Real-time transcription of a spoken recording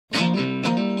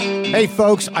Hey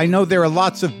folks, I know there are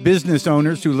lots of business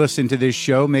owners who listen to this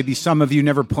show. Maybe some of you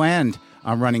never planned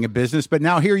on running a business, but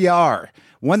now here you are.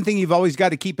 One thing you've always got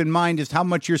to keep in mind is how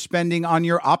much you're spending on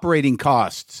your operating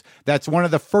costs. That's one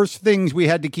of the first things we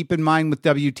had to keep in mind with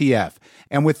WTF.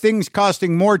 And with things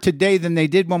costing more today than they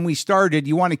did when we started,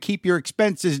 you want to keep your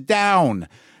expenses down.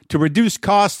 To reduce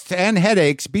costs and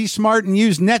headaches, be smart and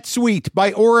use NetSuite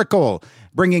by Oracle,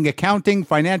 bringing accounting,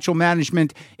 financial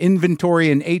management,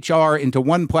 inventory, and HR into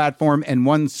one platform and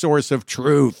one source of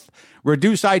truth.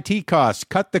 Reduce IT costs,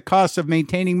 cut the costs of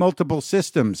maintaining multiple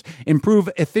systems, improve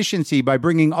efficiency by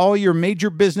bringing all your major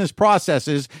business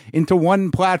processes into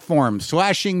one platform,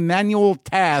 slashing manual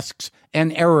tasks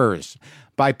and errors.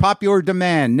 By popular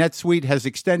demand, NetSuite has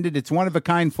extended its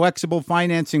one-of-a-kind flexible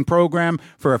financing program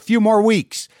for a few more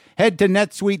weeks. Head to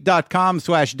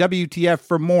netsuite.com/WTF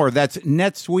for more. That's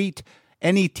NetSuite,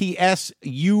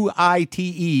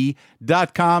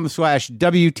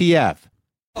 NetSuite.com/WTF.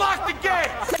 Lock the gate!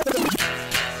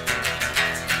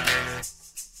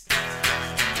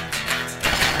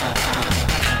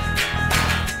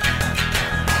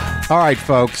 All right,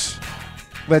 folks,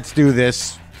 let's do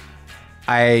this.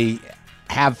 I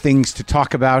have things to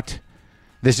talk about.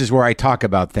 This is where I talk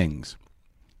about things.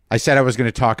 I said I was going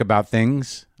to talk about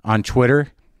things on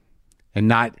Twitter and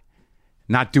not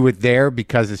do it there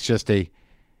because it's just a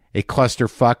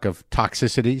clusterfuck of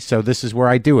toxicity. So this is where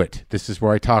I do it. This is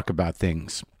where I talk about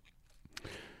things.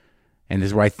 And this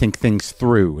is where I think things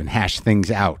through and hash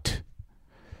things out.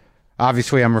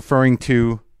 Obviously, I'm referring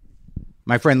to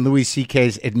my friend Louis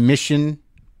C.K.'s admission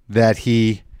that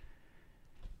he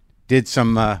did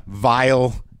some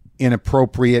vile,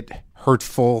 inappropriate,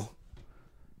 hurtful,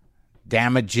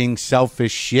 damaging,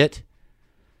 selfish shit.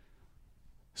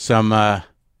 Some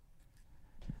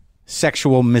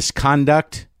sexual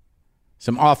misconduct.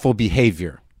 Some awful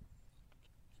behavior.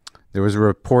 There was a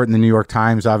report in the New York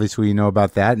Times. Obviously, you know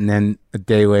about that. And then a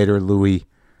day later, Louis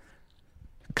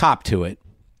copped to it.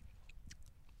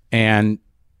 And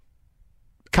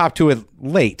copped to it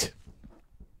late.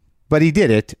 But he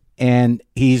did it. And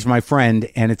he's my friend.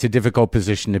 And it's a difficult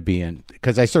position to be in.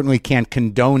 Because I certainly can't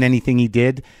condone anything he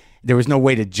did. There was no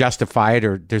way to justify it,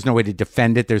 or there's no way to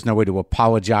defend it. There's no way to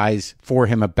apologize for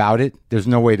him about it. There's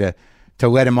no way to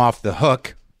let him off the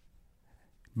hook.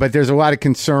 But there's a lot of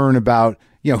concern about,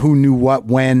 who knew what,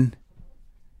 when.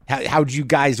 How'd you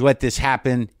guys let this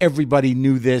happen? Everybody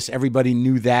knew this. Everybody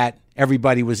knew that.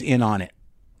 Everybody was in on it.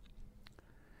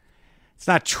 It's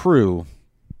not true.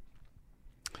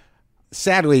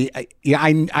 Sadly,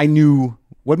 I knew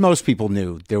what most people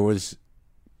knew. There was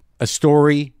a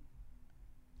story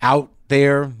out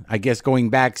there, I guess going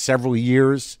back several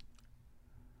years,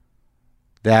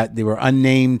 that there were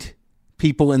unnamed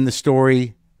people in the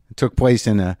story. It took place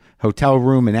in a hotel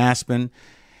room in Aspen.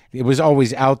 It was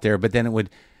always out there, but then it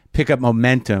would pick up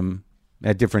momentum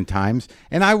at different times,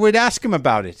 and I would ask him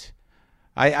about it.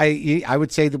 I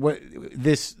would say that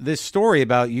this story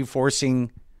about you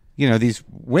forcing, these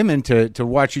women to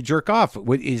watch you jerk off.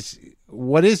 What is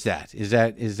that? Is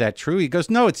that true? He goes,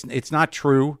 no, it's not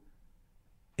true.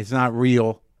 It's not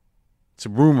real. It's a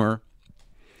rumor.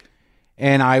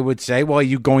 And I would say, well, are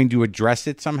you going to address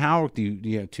it somehow?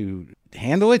 To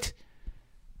handle it?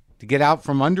 To get out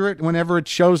from under it whenever it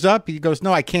shows up? He goes,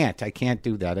 no, I can't. I can't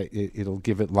do that. It'll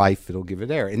give it life. It'll give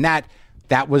it air. And that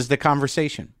was the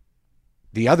conversation.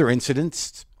 The other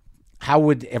incidents, how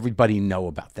would everybody know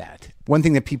about that? One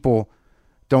thing that people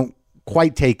don't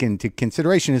quite take into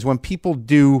consideration is when people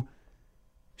do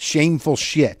shameful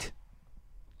shit.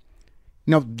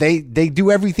 They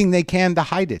do everything they can to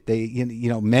hide it. They,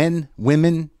 men,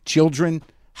 women, children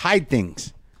hide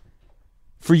things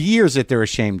for years that they're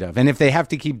ashamed of. And if they have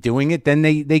to keep doing it, then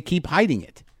they keep hiding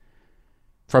it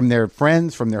from their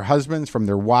friends, from their husbands, from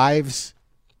their wives.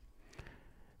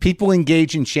 People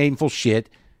engage in shameful shit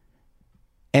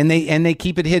and they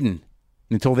keep it hidden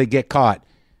until they get caught.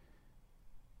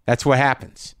 That's what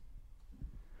happens.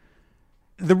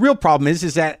 The real problem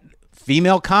is that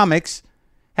female comics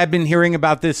have been hearing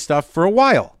about this stuff for a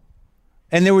while.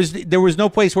 And there was no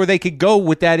place where they could go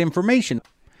with that information.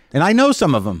 And I know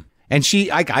some of them. And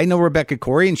I know Rebecca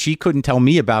Corey, and she couldn't tell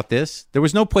me about this. There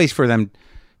was no place for them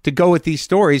to go with these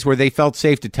stories where they felt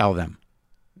safe to tell them.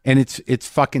 And it's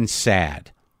fucking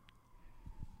sad.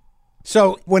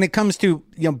 So when it comes to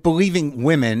believing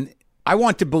women, I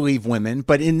want to believe women,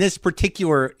 but in this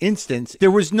particular instance,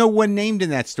 there was no one named in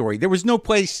that story. There was no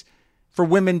place for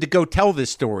women to go tell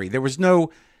this story. There was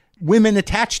no women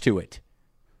attached to it.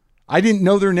 I didn't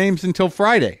know their names until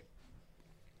Friday.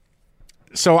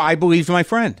 So I believed my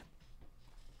friend.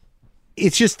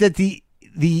 It's just that the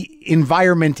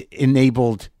environment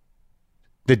enabled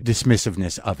the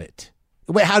dismissiveness of it.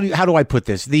 How do I put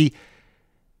this? The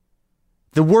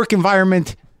work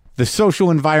environment, the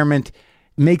social environment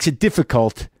makes it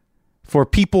difficult for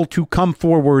people to come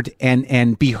forward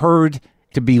and be heard,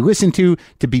 to be listened to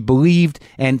be believed,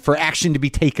 and for action to be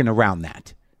taken around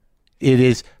that. It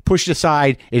is pushed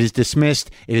aside. It is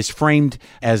dismissed. It is framed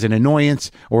as an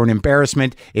annoyance or an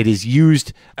embarrassment. It is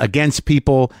used against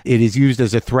people. It is used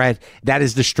as a threat. That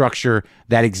is the structure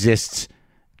that exists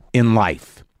in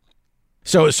life.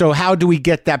 So how do we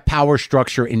get that power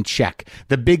structure in check?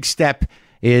 The big step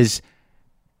is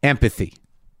empathy.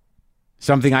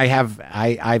 Something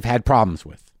I've had problems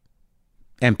with.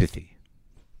 Empathy.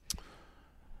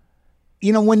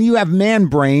 You know, when you have man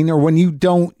brain, or when you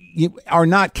are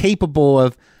not capable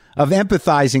of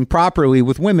empathizing properly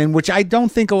with women, which I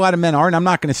don't think a lot of men are, and I'm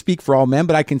not going to speak for all men,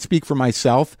 but I can speak for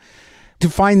myself, to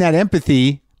find that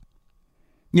empathy,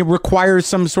 requires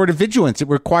some sort of vigilance. It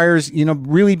requires,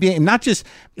 really being, not just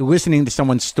listening to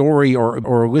someone's story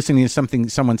or listening to something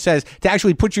someone says, to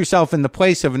actually put yourself in the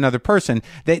place of another person.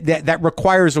 That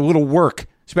requires a little work,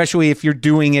 especially if you're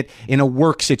doing it in a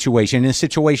work situation, in a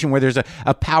situation where there's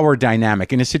a power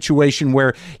dynamic, in a situation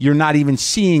where you're not even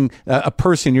seeing a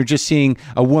person, you're just seeing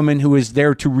a woman who is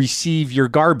there to receive your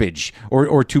garbage,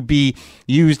 or to be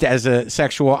used as a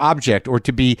sexual object, or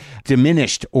to be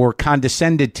diminished or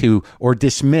condescended to or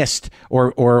dismissed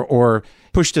or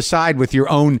pushed aside with your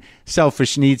own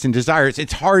selfish needs and desires.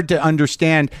 It's hard to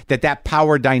understand that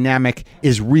power dynamic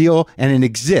is real and it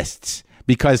exists,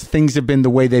 because things have been the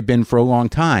way they've been for a long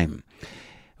time.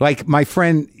 Like my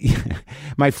friend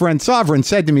Sovereign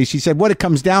said to me, she said, what it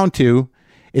comes down to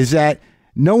is that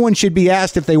no one should be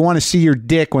asked if they want to see your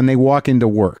dick when they walk into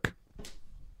work.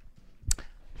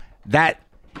 That,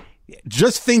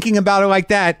 just thinking about it like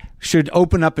that, should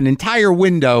open up an entire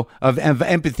window of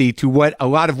empathy to what a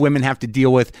lot of women have to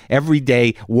deal with every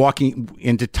day, walking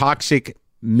into toxic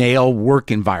male work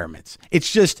environments.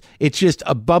 It's just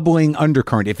a bubbling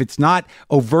undercurrent. If it's not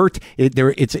overt,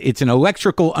 it's an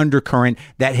electrical undercurrent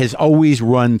that has always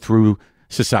run through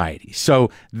society. So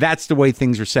that's the way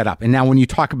things are set up. And now when you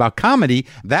talk about comedy,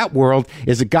 that world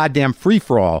is a goddamn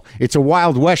free-for-all. It's a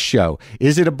Wild West show.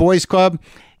 Is it a boys' club?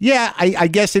 Yeah, I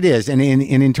guess it is. And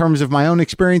in terms of my own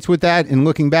experience with that and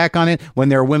looking back on it, when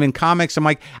there are women comics, I'm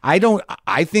like, I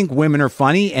think women are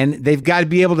funny and they've got to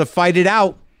be able to fight it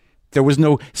out. There was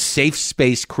no safe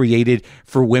space created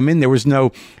for women. There was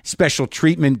no special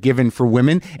treatment given for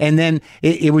women. And then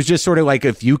it was just sort of like,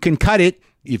 if you can cut it,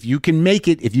 if you can make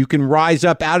it, if you can rise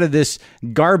up out of this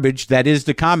garbage that is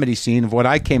the comedy scene of what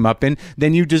I came up in,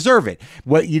 then you deserve it.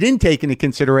 What you didn't take into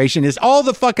consideration is all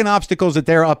the fucking obstacles that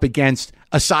they're up against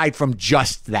aside from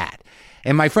just that.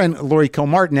 And my friend Laurie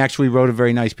Kilmartin actually wrote a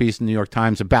very nice piece in the New York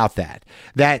Times about that.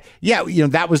 That,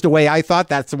 that was the way I thought.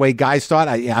 That's the way guys thought.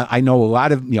 I know a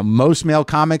lot of, most male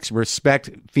comics respect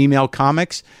female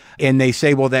comics. And they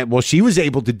say, well, she was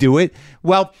able to do it.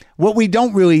 Well, what we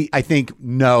don't really, I think,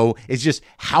 know is just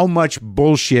how much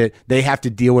bullshit they have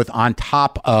to deal with on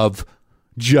top of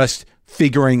just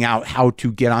figuring out how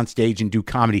to get on stage and do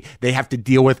comedy. They have to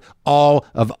deal with all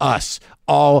of us,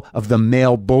 all of the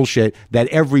male bullshit that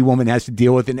every woman has to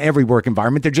deal with in every work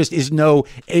environment. There just is no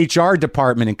HR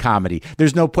department in comedy.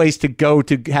 There's no place to go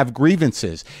to have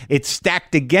grievances. It's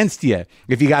stacked against you.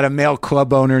 If you got a male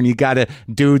club owner and you got a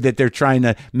dude that they're trying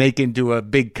to make into a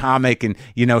big comic, and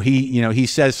he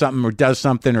says something or does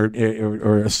something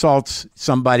or assaults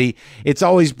somebody, it's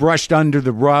always brushed under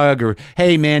the rug, or,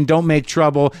 hey man, don't make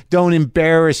trouble, don't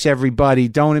embarrass everybody,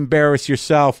 don't embarrass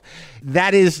yourself.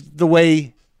 That is the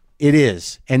way it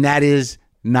is, and that is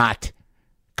not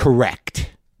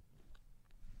correct.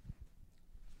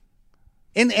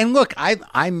 And look,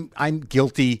 I'm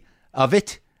guilty of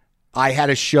it. I had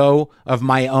a show of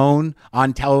my own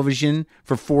on television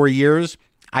for 4 years.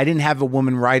 I didn't have a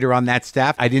woman writer on that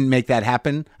staff. I didn't make that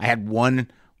happen. I had one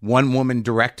woman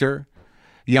director.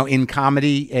 In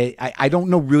comedy, I don't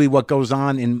know really what goes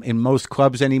on in most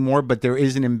clubs anymore, but there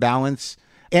is an imbalance.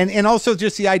 And also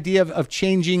just the idea of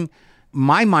changing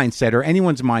my mindset or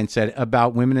anyone's mindset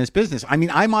about women as business. I mean,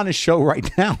 I'm on a show right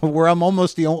now where I'm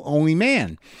almost the only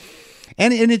man.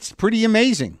 And it's pretty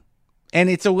amazing. And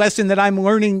it's a lesson that I'm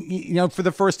learning, for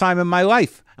the first time in my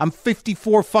life. I'm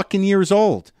 54 fucking years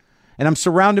old. And I'm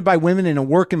surrounded by women in a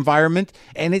work environment.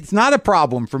 And it's not a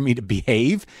problem for me to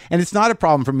behave. And it's not a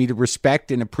problem for me to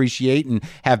respect and appreciate and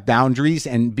have boundaries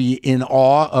and be in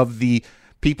awe of the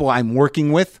people I'm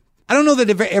working with. I don't know that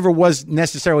it ever was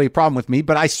necessarily a problem with me,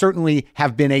 but I certainly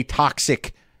have been a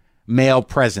toxic male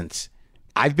presence.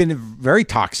 I've been a very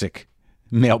toxic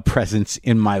male presence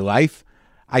in my life.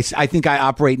 I think I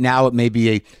operate now at maybe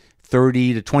a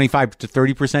 30 to 25 to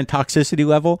 30% toxicity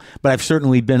level, but I've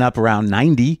certainly been up around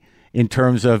 90 in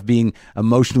terms of being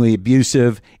emotionally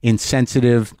abusive,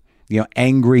 insensitive,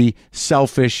 angry,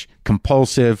 selfish,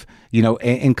 compulsive,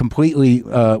 and completely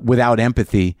without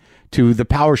empathy to the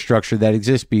power structure that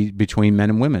exists between men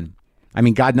and women. I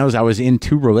mean, God knows I was in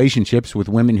 2 relationships with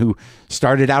women who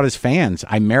started out as fans.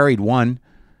 I married one,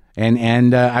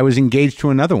 and I was engaged to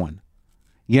another one.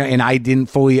 And I didn't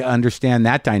fully understand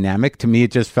that dynamic. To me,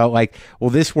 it just felt like, well,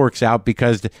 this works out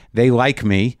because they like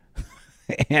me,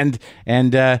 and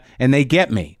they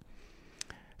get me.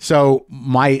 So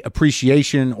my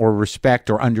appreciation or respect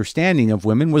or understanding of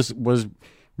women was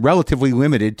relatively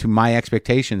limited to my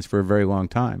expectations for a very long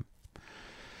time.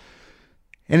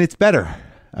 And it's better.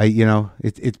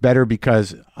 It's better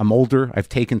because I'm older. I've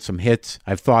taken some hits.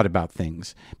 I've thought about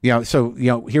things. So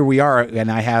here we are,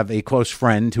 and I have a close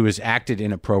friend who has acted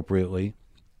inappropriately,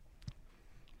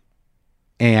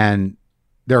 and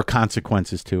there are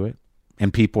consequences to it,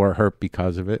 and people are hurt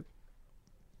because of it.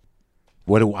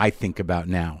 What do I think about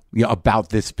now? About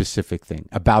this specific thing,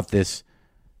 about this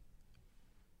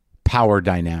power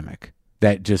dynamic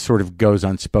that just sort of goes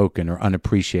unspoken or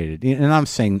unappreciated. And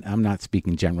I'm not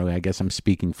speaking generally. I guess I'm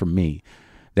speaking for me.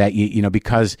 That,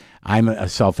 because I'm a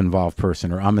self-involved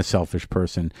person or I'm a selfish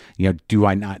person, do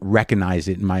I not recognize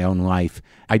it in my own life?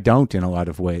 I don't in a lot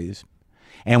of ways.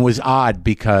 And it was odd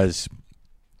because,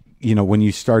 when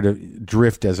you start to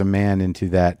drift as a man into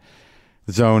that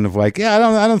zone of like, I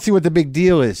don't see what the big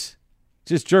deal is.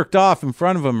 Just jerked off in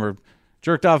front of them or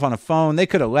jerked off on a phone. They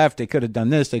could have left. They could have done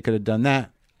this. They could have done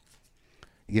that.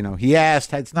 He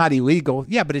asked, it's not illegal.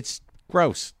 Yeah, but it's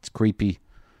gross. It's creepy.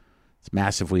 It's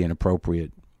massively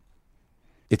inappropriate.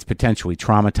 It's potentially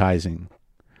traumatizing.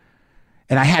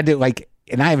 And I had to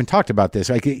and I haven't talked about this,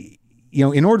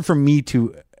 in order for me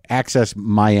to access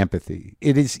my empathy,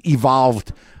 it has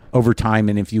evolved over time.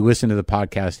 And if you listen to the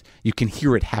podcast, you can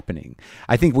hear it happening.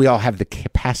 I think we all have the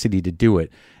capacity to do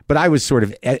it. But I was sort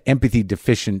of empathy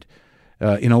deficient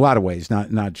in a lot of ways,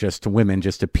 not just to women,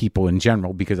 just to people in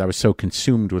general, because I was so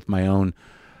consumed with my own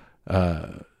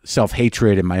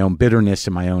self-hatred and my own bitterness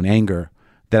and my own anger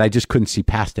that I just couldn't see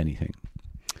past anything.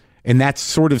 And that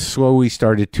sort of slowly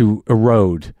started to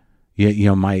erode,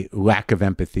 my lack of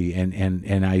empathy,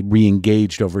 and I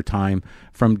re-engaged over time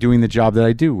from doing the job that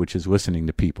I do, which is listening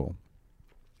to people.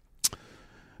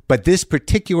 But this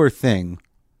particular thing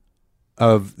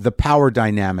of the power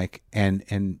dynamic and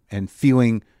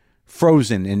feeling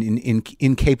frozen and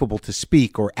incapable to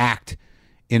speak or act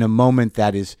in a moment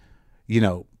that is,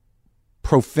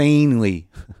 profanely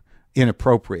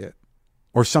inappropriate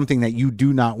or something that you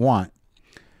do not want.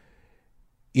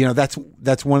 That's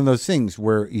one of those things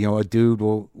where, a dude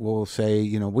will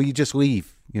say, will you just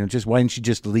leave? Why didn't you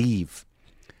just leave?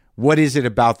 What is it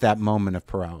about that moment of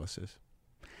paralysis?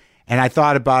 And I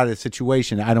thought about a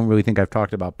situation I don't really think I've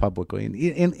talked about publicly.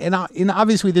 And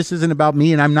obviously this isn't about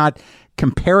me, and I'm not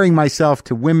comparing myself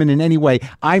to women in any way.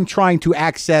 I'm trying to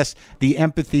access the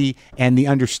empathy and the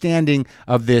understanding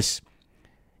of this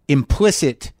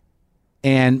implicit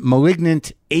and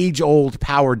malignant age-old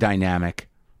power dynamic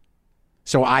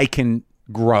so I can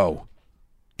grow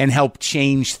and help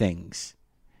change things.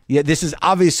 Yeah, this is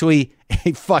obviously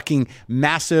a fucking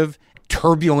massive,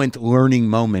 turbulent learning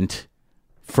moment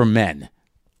for men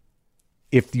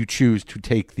if you choose to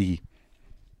take the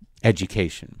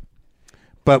education.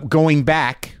 But going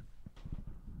back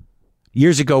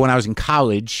years ago when I was in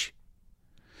college,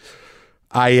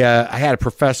 I had a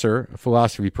professor, a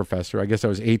philosophy professor. I guess I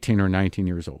was 18 or 19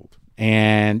 years old.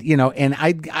 And,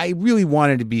 I really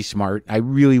wanted to be smart. I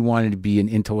really wanted to be an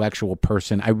intellectual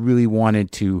person. I really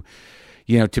wanted to,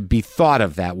 to be thought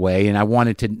of that way. And I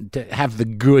wanted to have the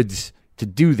goods to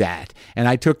do that. And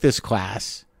I took this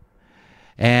class,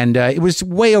 and it was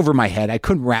way over my head. I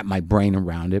couldn't wrap my brain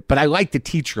around it, but I liked the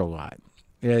teacher a lot.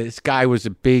 This guy was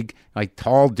a big,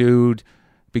 tall dude,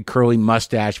 big curly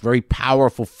mustache, very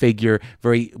powerful figure,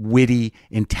 very witty,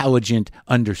 intelligent,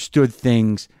 understood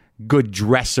things, good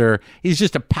dresser. He's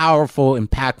just a powerful,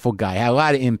 impactful guy. Had a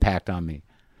lot of impact on me.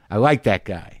 I liked that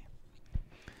guy.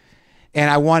 And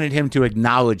I wanted him to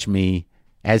acknowledge me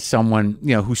as someone,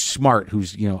 who's smart,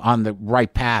 who's, on the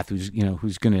right path, who's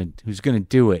going to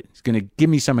do it. He's going to give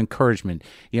me some encouragement,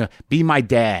 be my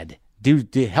dad,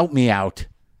 help me out,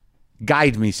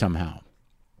 guide me somehow.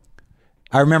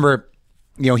 I remember,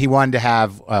 he wanted to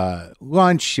have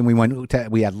lunch, and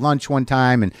we had lunch one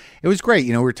time, and it was great.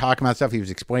 We were talking about stuff. He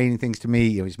was explaining things to me.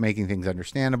 He was making things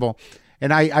understandable,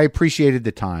 and I appreciated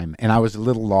the time, and I was a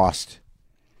little lost.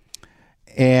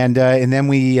 And then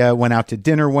we went out to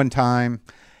dinner one time,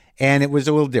 and it was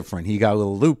a little different. He got a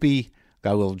little loopy,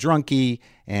 got a little drunky,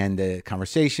 and the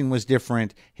conversation was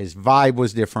different. His vibe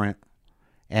was different,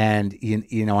 and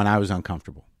and I was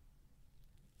uncomfortable.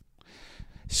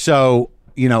 So,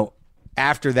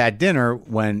 after that dinner,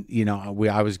 when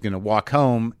I was going to walk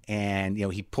home, and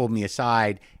he pulled me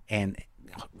aside and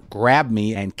grabbed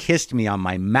me and kissed me on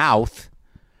my mouth.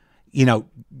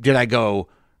 Did I go,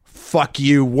 fuck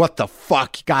you? What the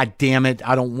fuck? God damn it!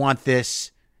 I don't want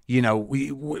this.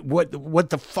 What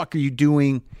the fuck are you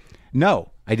doing?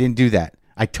 No, I didn't do that.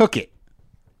 I took it,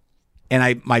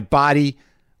 and my body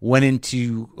went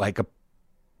into like a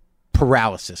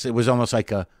paralysis. It was almost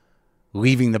like a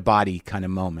leaving the body kind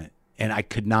of moment, and I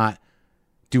could not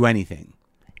do anything.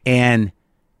 And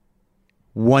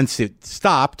once it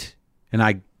stopped, and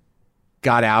I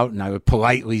got out, and I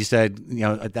politely said,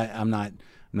 that I'm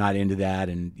not into that,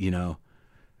 and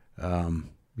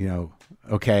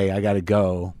okay, I got to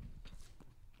go.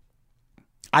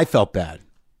 I felt bad.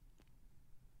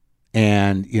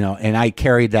 And, and I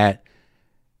carried that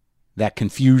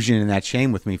confusion and that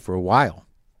shame with me for a while.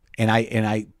 And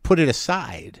I put it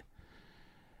aside,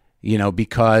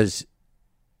 because,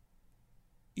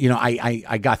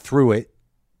 I got through it,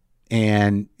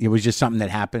 and it was just something that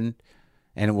happened,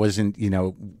 and it wasn't,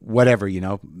 whatever,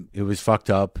 it was fucked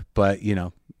up, but,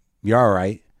 you're all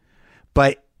right.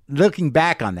 But looking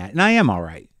back on that, and I am all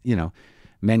right,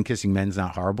 men kissing men's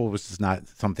not horrible. It was just not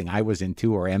something I was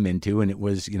into or am into. And it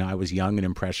was, I was young and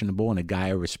impressionable, and a guy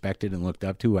I respected and looked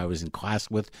up to, who I was in class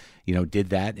with, did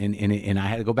that. And I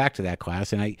had to go back to that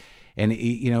class. And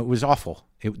it was awful.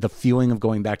 The feeling of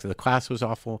going back to the class was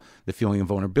awful. The feeling of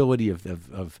vulnerability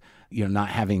of not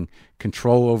having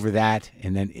control over that.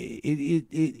 And then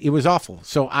it was awful.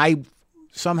 So I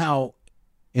somehow,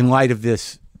 in light of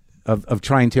this, of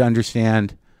trying to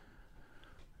understand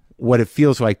what it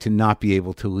feels like to not be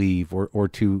able to leave, or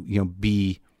to,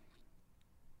 be,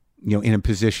 in a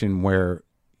position where,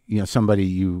 somebody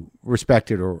you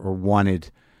respected or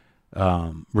wanted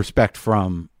respect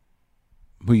from,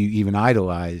 who you even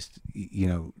idolized,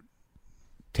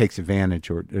 takes advantage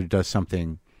or does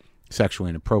something sexually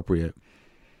inappropriate.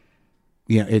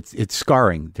 It's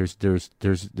scarring.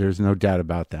 There's no doubt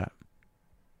about that.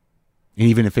 And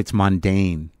even if it's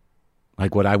mundane,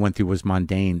 like what I went through was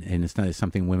mundane, and it's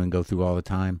something women go through all the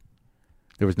time.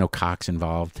 There was no cocks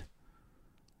involved,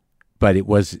 but it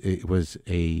was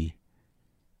a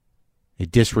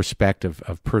disrespect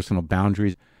of personal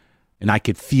boundaries, and I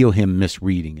could feel him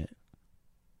misreading it,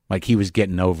 like he was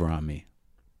getting over on me.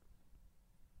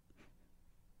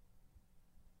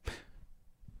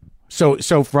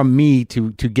 So from me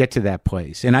to get to that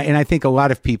place, and I think a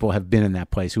lot of people have been in that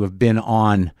place, who have been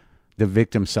on the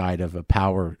victim side of a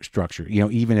power structure,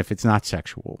 even if it's not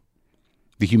sexual,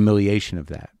 the humiliation of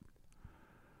that,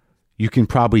 you can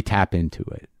probably tap into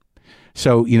it.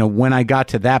 So, when I got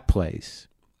to that place,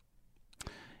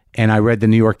 and I read the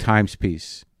New York Times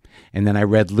piece, and then I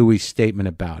read Louis' statement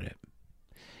about it,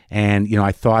 and,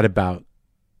 I thought about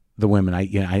the women.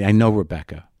 I know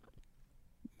Rebecca.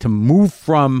 To move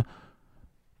from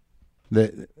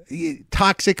the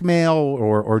toxic male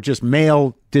or just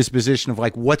male disposition of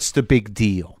like, what's the big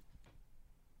deal?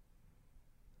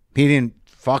 He didn't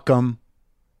fuck him.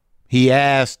 He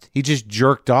asked. He just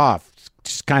jerked off. It's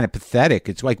just kind of pathetic.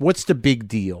 It's like, what's the big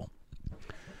deal?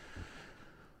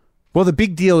 Well, the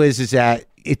big deal is that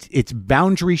it's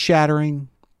boundary shattering.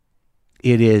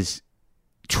 It is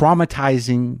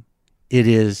traumatizing. It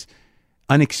is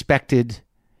unexpected.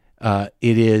 It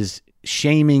is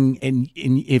shaming, and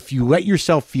if you let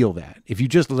yourself feel that, if you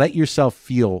just let yourself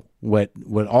feel what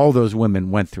all those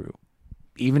women went through,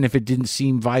 even if it didn't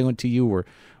seem violent to you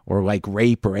or like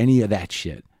rape or any of that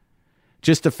shit,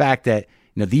 just the fact that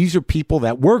these are people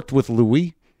that worked with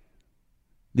Louis.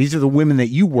 These are the women that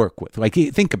you work with. Like,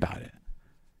 think about it.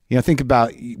 Think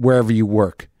about wherever you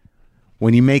work,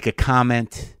 when you make a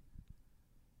comment,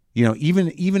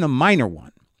 even a minor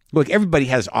one. Look, everybody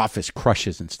has office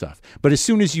crushes and stuff, but as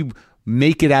soon as you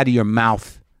make it out of your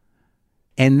mouth,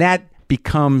 and that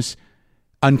becomes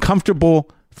uncomfortable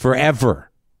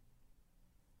forever.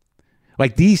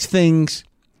 Like, these things,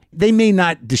 they may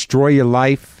not destroy your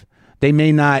life. They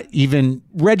may not even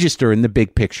register in the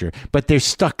big picture, but they're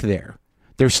stuck there.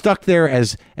 They're stuck there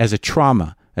as a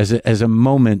trauma, as a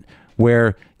moment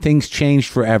where things changed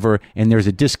forever, and there's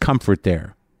a discomfort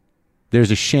there.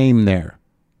 There's a shame there.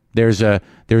 There's an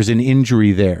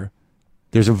injury there.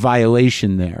 There's a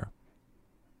violation there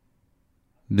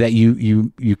that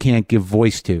you can't give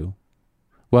voice to.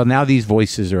 Well, now these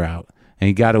voices are out, and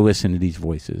you got to listen to these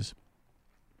voices.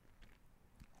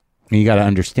 And you got to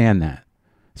understand that.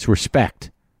 It's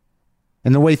respect.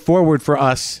 And the way forward for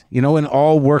us, in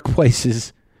all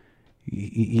workplaces,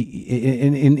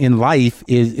 in life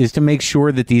is to make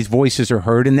sure that these voices are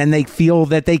heard, and then they feel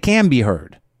that they can be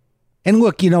heard. And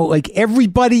look, like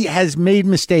everybody has made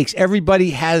mistakes.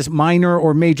 Everybody has minor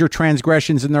or major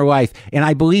transgressions in their life. And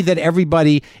I believe that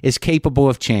everybody is capable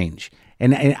of change.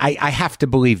 And I have to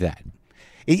believe that.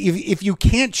 If you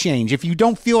can't change, if you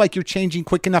don't feel like you're changing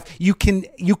quick enough, you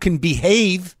can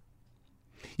behave.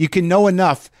 You can know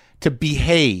enough to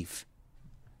behave.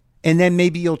 And then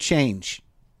maybe you'll change.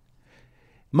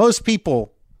 Most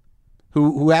people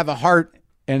who have a heart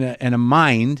and a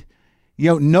mind,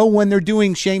 know when they're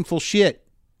doing shameful shit.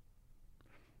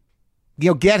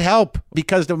 Get help,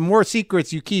 because the more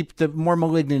secrets you keep, the more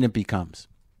malignant it becomes.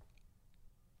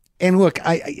 And look,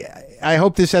 I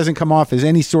hope this hasn't come off as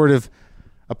any sort of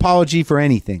apology for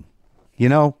anything.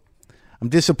 I'm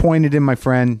disappointed in my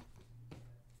friend.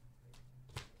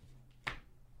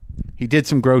 He did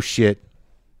some gross shit,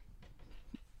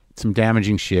 some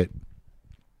damaging shit.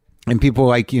 And people are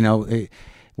like, well,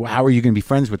 how are you going to be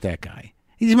friends with that guy?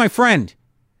 He's my friend.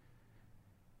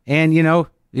 And,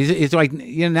 it's like,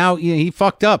 now he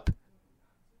fucked up.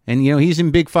 And, he's in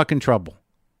big fucking trouble.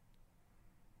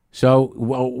 So,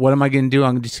 well, what am I going to do?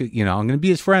 I'm just, I'm going to be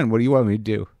his friend. What do you want me to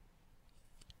do?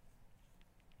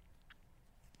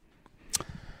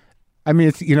 I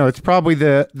mean, it's probably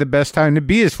the best time to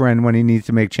be his friend, when he needs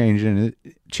to make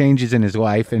changes in his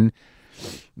life. And,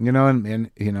 and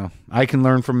I can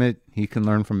learn from it. He can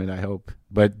learn from it, I hope.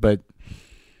 But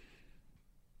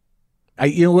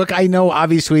look, I know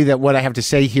obviously that what I have to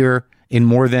say here in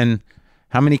more than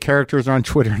how many characters are on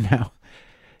Twitter now,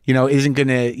 isn't going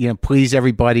to, please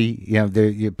everybody.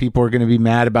 People are going to be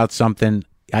mad about something.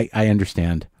 I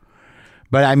understand.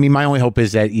 But I mean, my only hope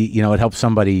is that, it helps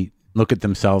somebody look at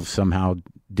themselves somehow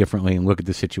differently and look at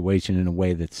the situation in a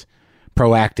way that's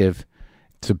proactive.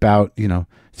 It's about,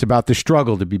 it's about the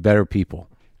struggle to be better people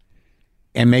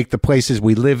and make the places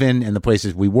we live in and the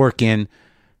places we work in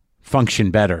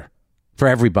function better for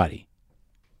everybody.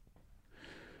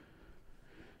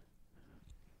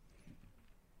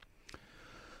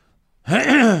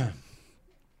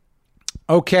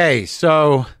 Okay,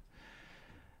 so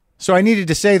I needed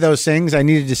to say those things. I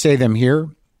needed to say them here.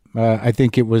 I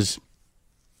think it was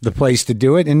the place to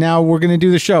do it. And now we're going to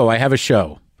do the show. I have a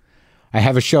show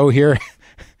here.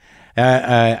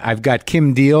 I've got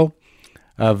Kim Deal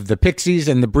of the Pixies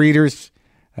and the Breeders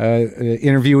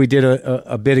interview we did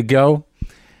a bit ago.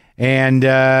 And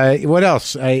what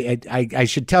else? I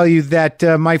should tell you that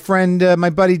my friend, my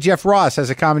buddy Jeff Ross has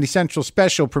a Comedy Central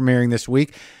special premiering this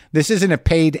week. This isn't a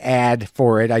paid ad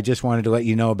for it. I just wanted to let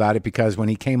you know about it because when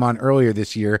he came on earlier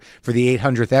this year for the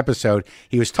 800th episode,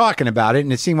 he was talking about it,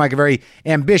 and it seemed like a very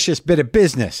ambitious bit of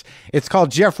business. It's called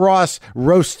Jeff Ross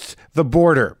Roasts the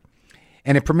Border.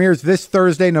 And it premieres this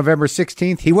Thursday, November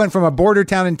 16th. He went from a border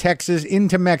town in Texas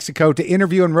into Mexico to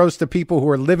interview and roast the people who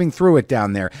are living through it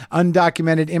down there.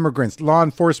 Undocumented immigrants, law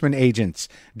enforcement agents,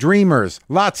 dreamers,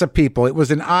 lots of people. It was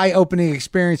an eye-opening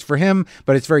experience for him,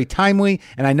 but it's very timely.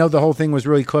 And I know the whole thing was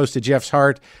really close to Jeff's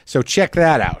heart. So check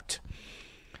that out.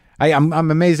 I'm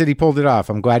amazed that he pulled it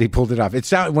off. I'm glad he pulled it off. It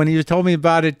sounded, when he told me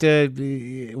about it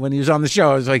when he was on the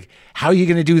show, I was like, how are you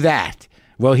going to do that?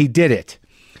 Well, he did it.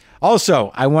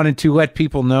 Also, I wanted to let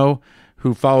people know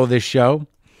who follow this show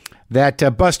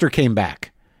that Buster came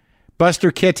back. Buster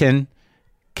Kitten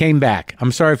came back.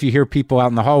 I'm sorry if you hear people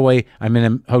out in the hallway. I'm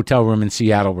in a hotel room in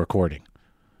Seattle recording,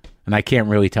 and I can't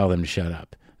really tell them to shut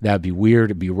up. That would be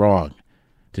weird. It'd be wrong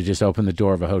to just open the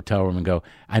door of a hotel room and go,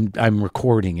 I'm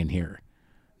recording in here.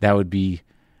 That would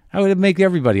make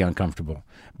everybody uncomfortable.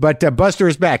 But Buster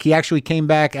is back. He actually came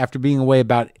back after being away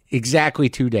about exactly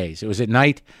 2 days. It was at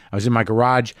night. I was in my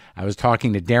garage. I was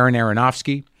talking to Darren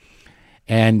Aronofsky,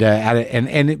 and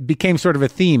it became sort of a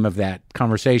theme of that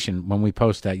conversation. When we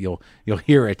post that, you'll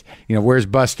hear it. Where's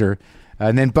Buster?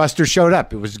 And then Buster showed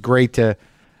up. It was great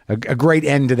a great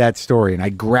end to that story. And I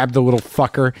grabbed the little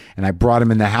fucker and I brought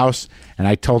him in the house and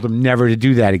I told him never to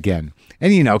do that again.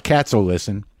 And cats will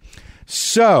listen.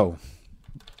 So,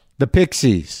 the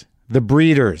Pixies, the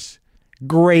Breeders,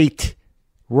 great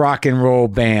rock and roll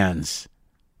bands,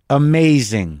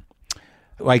 amazing.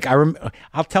 Like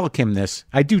I'll tell Kim this.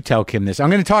 I do tell Kim this. I'm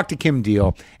going to talk to Kim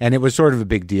Deal, and it was sort of a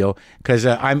big deal because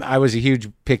I was a huge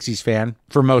Pixies fan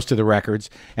for most of the records,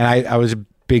 and I was a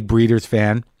big Breeders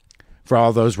fan for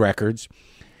all those records,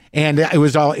 and it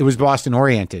was Boston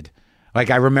oriented.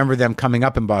 Like I remember them coming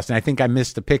up in Boston. I think I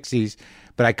missed the Pixies,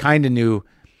 but I kind of knew.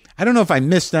 I don't know if I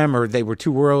missed them or they were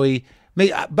too early.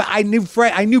 But I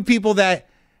knew people that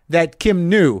Kim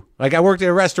knew. Like I worked at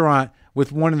a restaurant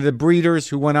with one of the Breeders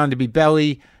who went on to be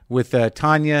Belly with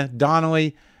Tanya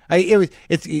Donnelly.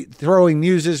 It's throwing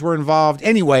muses were involved.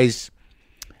 Anyways,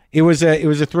 it was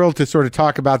a thrill to sort of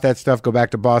talk about that stuff, go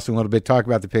back to Boston a little bit, talk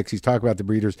about the Pixies, talk about the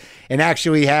Breeders, and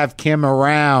actually have Kim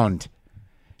around.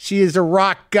 She is a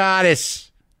rock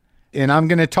goddess, and I'm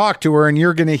going to talk to her, and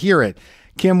you're going to hear it.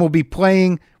 Kim will be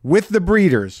playing with the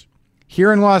Breeders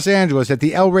here in Los Angeles at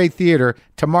the El Rey Theater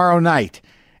tomorrow night.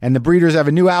 And the Breeders have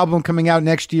a new album coming out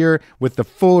next year with the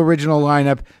full original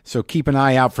lineup, so keep an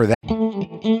eye out for that.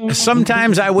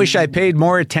 Sometimes I wish I paid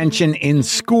more attention in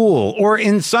school, or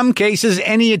in some cases,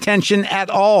 any attention at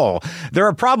all. There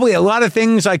are probably a lot of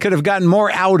things I could have gotten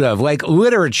more out of, like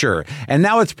literature, and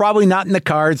now it's probably not in the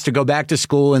cards to go back to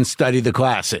school and study the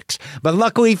classics. But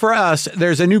luckily for us,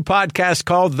 there's a new podcast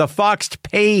called The Foxed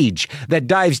Page that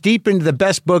dives deep into the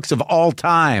best books of all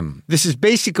time. This is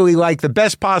basically like the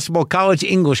best possible college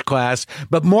English class,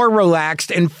 but more relaxed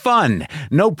and fun.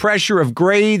 No pressure of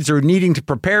grades or needing to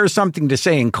prepare something to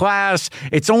say in class.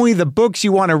 It's only the books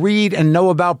you want to read and know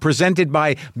about, presented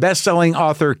by best-selling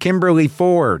author Kimberly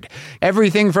Ford.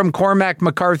 Everything from Cormac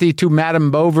McCarthy to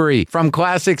Madame Bovary, from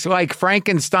classics like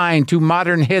Frankenstein to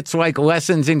modern hits like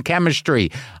Lessons in Chemistry.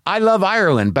 I love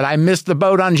Ireland, but I missed the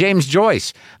boat on James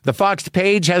Joyce. The Foxed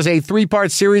Page has a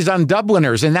 3-part series on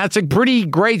Dubliners, and that's a pretty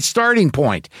great starting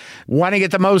point. Want to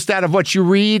get the most out of what you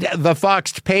read? The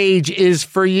Foxed Page is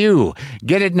for you.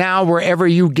 Get it now wherever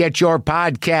you get your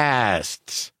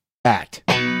podcasts.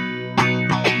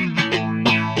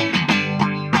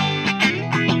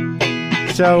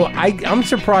 So I'm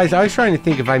surprised. I was trying to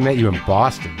think if I met you in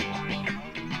Boston,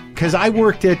 because I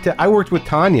worked with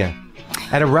Tanya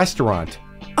at a restaurant.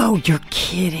 Oh, you're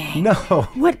kidding! No.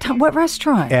 What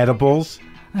restaurant? Edibles.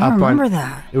 I don't remember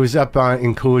that. It was up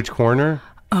in Coolidge Corner.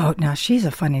 Oh, now she's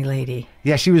a funny lady.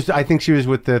 Yeah, she was. I think she was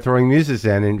with the Throwing Muses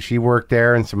then, and she worked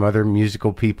there, and some other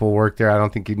musical people worked there. I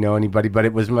don't think you'd know anybody, but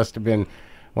it must have been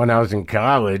when I was in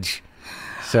college.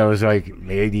 So it was like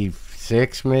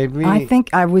 86, maybe. I think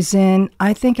I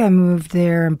moved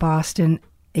there in Boston,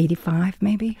 85,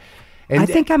 maybe. And I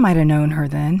think I might have known her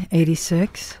then,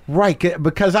 86. Right,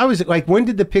 because I was like, when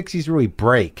did the Pixies really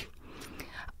break?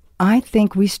 I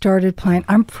think we started playing.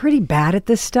 I'm pretty bad at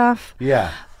this stuff.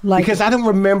 Yeah. Because I don't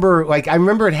remember, I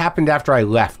remember it happened after I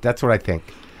left. That's what I think.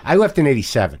 I left in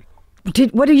 87.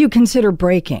 What do you consider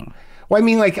breaking? Well, I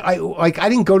mean, I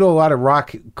didn't go to a lot of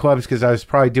rock clubs because I was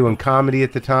probably doing comedy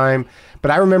at the time.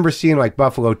 But I remember seeing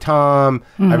Buffalo Tom.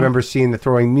 Mm-hmm. I remember seeing the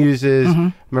Throwing Muses. Mm-hmm.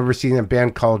 I remember seeing a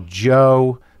band called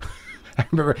Joe. I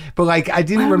remember, but I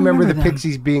didn't remember the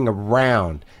Pixies being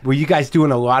around. Were you guys doing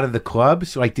a lot of the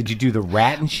clubs? Did you do the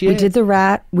Rat and shit? We did the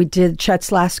Rat. We did Chet's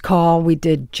Last Call. We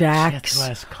did Jack's. Chet's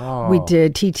Last Call. We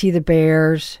did TT the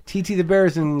Bears. TT the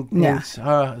Bears in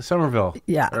Somerville.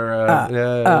 Yeah.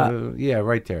 Yeah,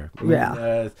 right there.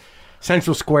 Yeah.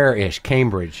 Central Square-ish,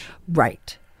 Cambridge.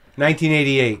 Right.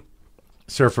 1988,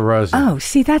 Surfer Rosa. Oh,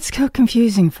 see, that's so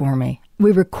confusing for me.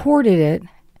 We recorded it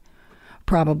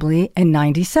probably in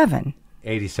 97.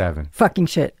 87. Fucking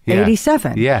shit. Yeah.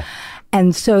 87. Yeah.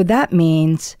 And so that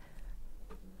means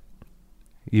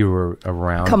you were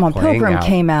around. Come On Pilgrim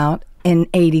came out in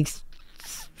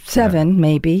 87,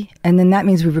 maybe. And then that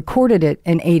means we recorded it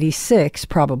in 86,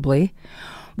 probably,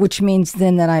 which means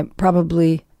then that I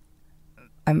probably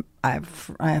moved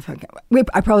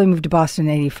to Boston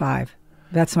in 85.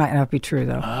 That might not be true,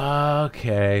 though.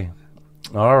 Okay.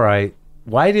 All right.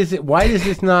 Why does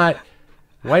it not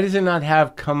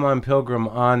have Come On Pilgrim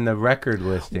on the record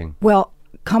listing? Well,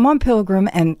 Come On Pilgrim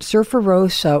and Surfer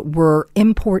Rosa were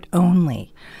import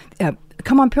only.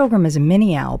 Come On Pilgrim is a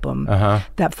mini album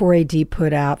that 4AD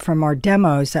put out from our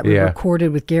demos that we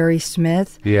recorded with Gary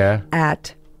Smith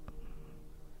at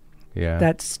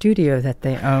that studio that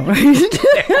they own.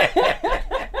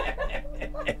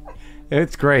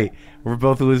 It's great. We're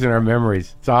both losing our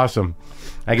memories. It's awesome.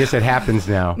 I guess it happens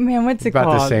now. Man, what's it about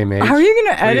called? The same age. How are you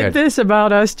going to edit this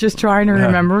about us just trying to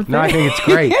remember things? No, I think it's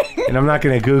great. And I'm not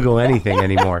going to Google anything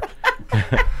anymore.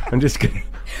 I'm going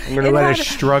to let us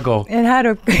struggle. It had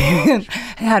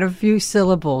a few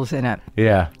syllables in it.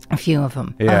 Yeah. A few of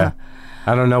them. Yeah.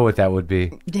 I don't know what that would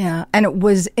be. Yeah. And it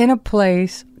was in a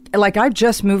place, I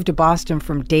just moved to Boston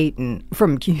from Dayton,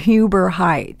 from Huber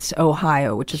Heights,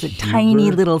 Ohio, which is a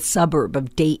tiny little suburb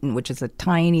of Dayton, which is a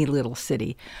tiny little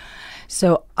city.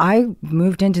 So I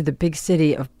moved into the big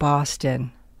city of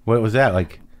Boston. What was that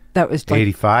like? That was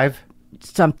 85?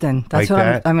 Something. That's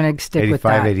what I'm going to stick with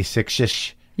that. 85,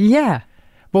 86-ish. Yeah.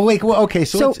 Well, okay,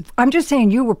 so I'm just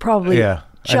saying you were probably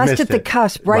just at the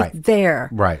cusp right there.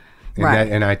 Right.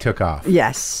 And I took off.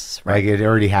 Yes. Right. It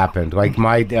already happened.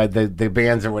 My the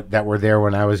bands that were there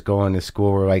when I was going to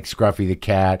school were Scruffy the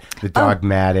Cat, the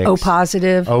Dogmatic. Oh,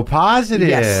 Positive. Oh, Positive.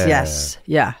 Yes.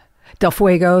 Yeah. Del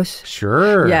Fuegos.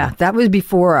 Sure. Yeah, that was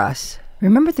before us.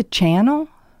 Remember the channel?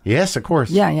 Yes, of course.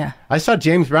 Yeah. I saw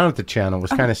James Brown at the channel. It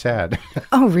was kind of sad.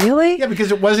 Oh, really? Yeah,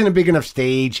 because it wasn't a big enough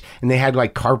stage, and they had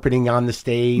like carpeting on the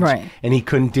stage, Right. and he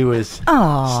couldn't do his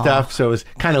stuff, so it was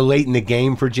kind of late in the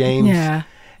game for James. Yeah.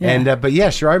 And but yeah,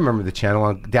 sure, I remember the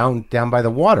channel down by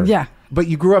the water. Yeah. But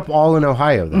you grew up all in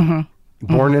Ohio, then.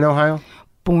 Born in Ohio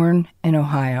Born in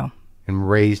Ohio. and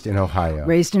raised in Ohio.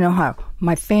 Raised in Ohio.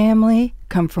 My family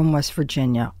come from West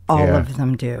Virginia. All Yeah. of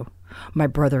them do. My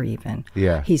brother even.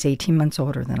 Yeah. He's 18 months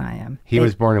older than I am. He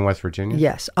was born in West Virginia.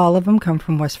 Yes, all of them come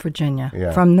from West Virginia.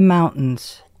 Yeah. From the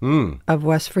mountains of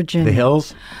West Virginia. The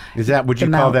hills. Is that? Would you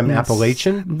The call them mountains.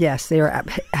 Appalachian? Yes, they are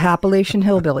Appalachian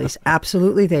hillbillies.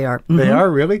 Absolutely, they are. Mhm. They are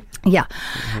really. Yeah.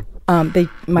 My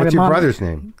What's your mom- brother's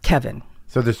name? Kevin.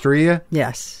 So there's three of you,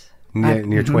 Yes.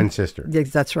 and your twin sister.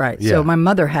 Yes, that's right. Yeah. So my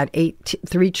mother had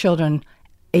three children,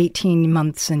 18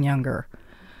 months and younger.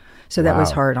 So that was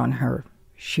Wow. hard on her.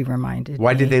 She reminded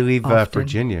Why me did they leave often.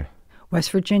 Virginia? West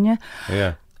Virginia?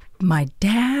 Yeah. My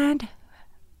dad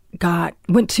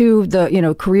went to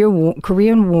the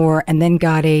Korean War and then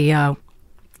got a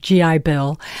GI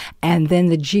Bill, and then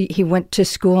he went to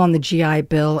school on the GI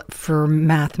Bill for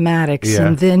mathematics, Yeah.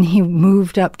 and then he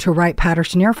moved up to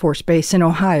Wright-Patterson Air Force Base in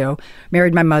Ohio,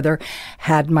 married my mother,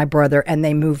 had my brother, and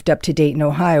they moved up to Dayton,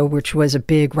 Ohio, which was a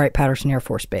big Wright-Patterson Air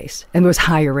Force Base, and was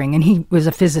hiring, and he was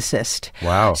a physicist.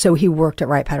 Wow. So he worked at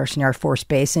Wright-Patterson Air Force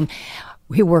Base, and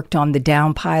he worked on the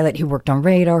down pilot, he worked on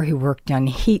radar, he worked on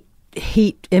heat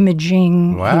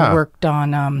imaging, Wow. he worked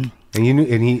on And you knew,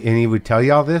 and he would tell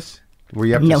you all this. Were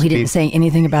you up to no, he speed? didn't say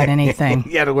anything about anything.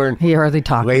 You had to learn He hardly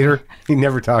talked. later. He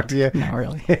never talked to you. Not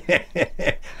really.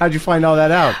 How'd you find all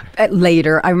that out?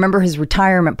 Later, I remember his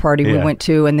retirement party we Yeah. went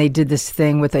to, and they did this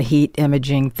thing with a heat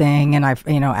imaging thing, and I,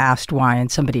 asked why, and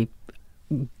somebody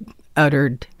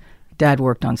uttered, "Dad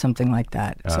worked on something like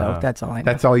that." So that's all I know.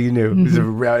 That's all you knew.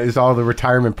 It was all the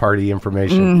retirement party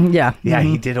information. Yeah. Yeah,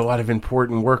 he did a lot of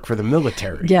important work for the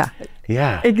military. Yeah.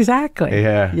 Yeah. Exactly.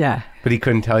 Yeah. Yeah. But he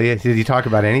couldn't tell you. Did he talk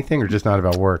about anything or just not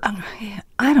about work?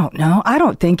 I don't know. I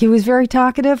don't think he was very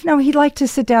talkative. No, he liked to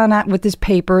sit down with his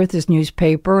paper, with his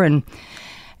newspaper, and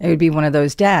it would be one of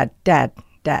those, Dad.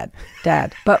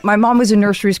 But my mom was a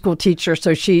nursery school teacher,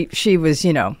 so she was,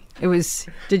 it was.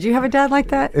 Did you have a dad like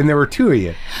that? And there were two of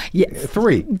you. Yeah.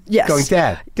 Three. Yes. Going,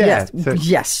 Dad. Yes. So-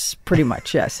 Yes. Pretty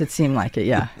much. Yes. It seemed like it.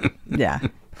 Yeah. Yeah.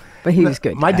 But he was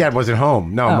good. My dad wasn't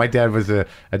home. No, my dad was a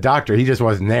doctor. He just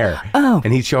wasn't there. Oh.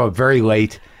 And he'd show up very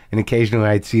late, and occasionally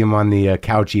I'd see him on the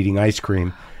couch eating ice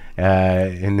cream.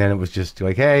 And then it was just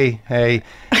like, hey. And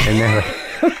then,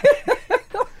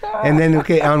 and then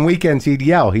okay, on weekends he'd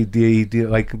yell. He'd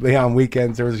like, on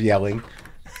weekends there was yelling.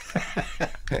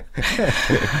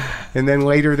 And then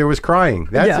later there was crying.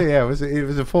 It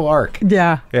was a full arc.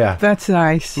 Yeah. Yeah. That's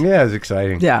nice. Yeah, it was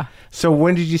exciting. Yeah. So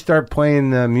when did you start playing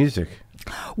music?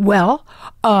 Well,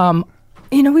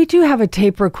 we do have a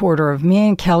tape recorder of me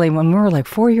and Kelly when we were like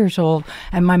 4 years old,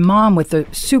 and my mom with a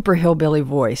super hillbilly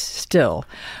voice still,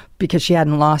 because she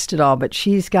hadn't lost it all. But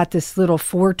she's got this little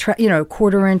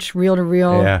quarter-inch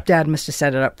reel-to-reel. Yeah. Dad must have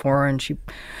set it up for her, and she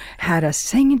had us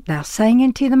singing. Now sing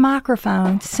into the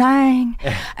microphone, sang,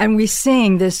 and we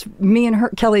sing this. Me and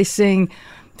Kelly sing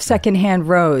Secondhand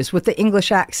Rose with the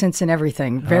English accents and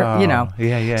everything.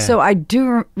 Yeah. So I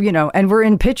do, and we're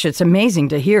in pitch. It's amazing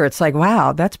to hear. It's like,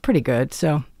 wow, that's pretty good.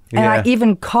 So, and I Yeah.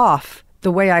 even cough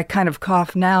the way I kind of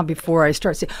cough now before I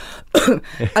start saying,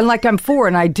 and like I'm 4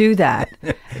 and I do that.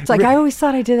 It's like, I always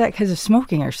thought I did that because of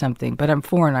smoking or something, but I'm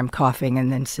 4 and I'm coughing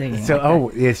and then singing. So,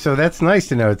 like that. yeah, so that's nice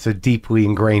to know. It's a deeply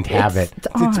ingrained habit. It's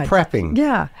odd. prepping.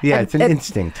 Yeah. Yeah, And- it's an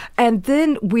instinct. And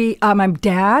then my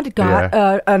dad got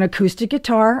an acoustic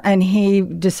guitar, and he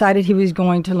decided he was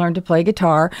going to learn to play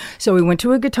guitar. So we went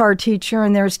to a guitar teacher,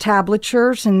 and there's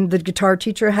tablatures, and the guitar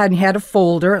teacher had a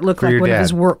folder. It looked For like your one dad. of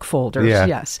his work folders. Yeah.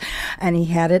 Yes. And he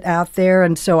had it out there,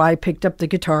 and so I picked up the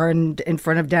guitar and in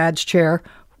front of Dad's chair.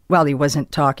 While he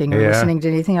wasn't talking or Yeah. listening to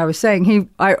anything I was saying,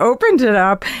 I opened it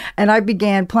up and I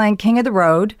began playing King of the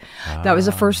Road. That was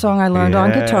the first song I learned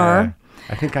on guitar.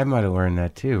 I think I might have learned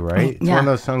that too, right? It's Yeah. one of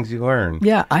those songs you learn.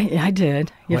 Yeah, I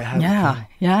did. What happened?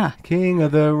 Yeah. King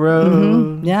of the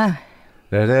road. Yeah.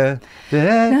 Da, da,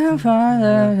 da.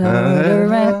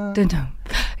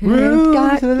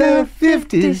 Roots of the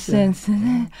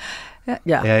 50s.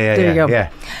 Yeah. Yeah. There you go. Yeah.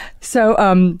 So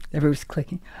everyone's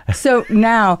clicking. So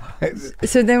now,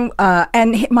 so then,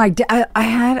 and I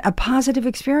had a positive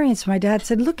experience. My dad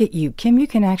said, "Look at you, Kim. You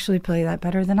can actually play that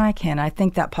better than I can." I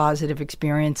think that positive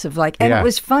experience of like, and it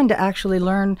was fun to actually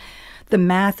learn the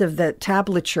math of the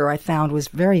tablature. I found was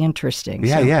very interesting.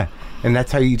 Yeah, so. yeah. And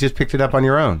that's how you just picked it up on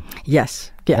your own.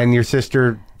 Yes. Yeah. And your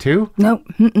sister too? No.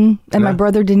 And my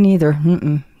brother didn't either.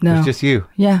 No. It was just you.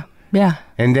 Yeah. Yeah.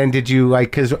 And then did you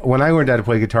because when I learned how to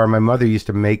play guitar, my mother used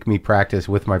to make me practice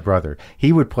with my brother.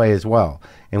 He would play as well.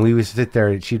 And we would sit there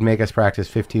and she'd make us practice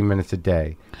 15 minutes a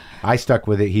day. I stuck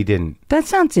with it. He didn't. That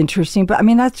sounds interesting. But I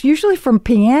mean, that's usually from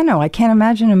piano. I can't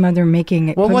imagine a mother making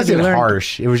it. Well, it wasn't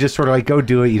harsh. It was just sort of like, go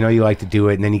do it. You know, you like to do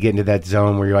it. And then you get into that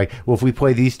zone where you're like, well, if we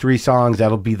play these 3 songs,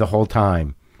 that'll be the whole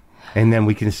time. And then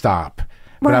we can stop.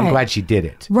 But I'm glad she did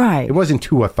it. Right. It wasn't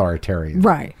too authoritarian.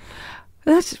 Right.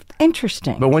 That's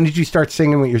interesting. But when did you start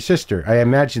singing with your sister? I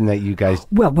imagine that you guys...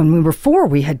 Well, when we were 4,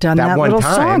 we had done that one little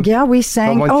time. song. Yeah, we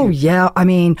sang. Oh, yeah. I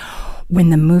mean, when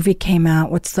the movie came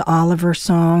out, what's the Oliver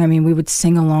song? I mean, we would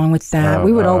sing along with that.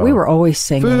 We were always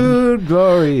singing. Food,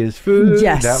 glorious food.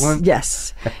 Yes. That one?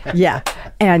 Yes. Yeah.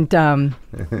 And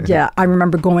yeah, I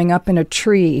remember going up in a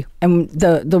tree and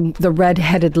the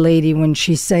red-headed lady, when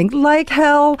she sang, like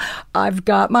hell, I've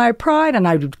got my pride, and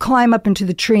I would climb up into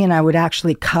the tree and I would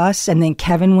actually cuss. And then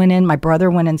Kevin went in, my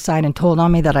brother went inside and told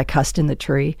on me that I cussed in the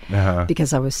tree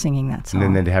because I was singing that song.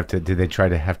 And then did they try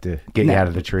to have to get you out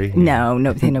of the tree? No,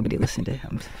 nobody listened to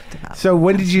him. So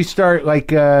when did you start,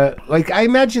 like I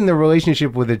imagine the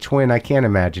relationship with a twin, I can't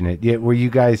imagine it. Were you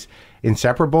guys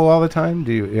inseparable all the time?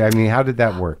 How did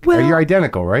that work? Well, you're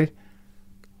identical, right?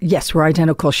 Yes, we're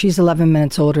identical. She's 11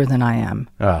 minutes older than I am.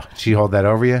 Oh, she hold that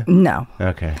over you? No.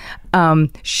 Okay.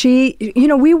 She,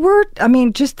 we were,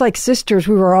 just like sisters,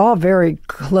 we were all very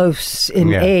close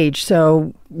in age.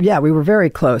 So, yeah, we were very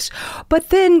close. But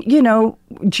then,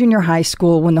 junior high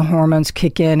school, when the hormones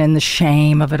kick in and the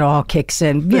shame of it all kicks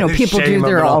in, people do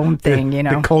their own thing,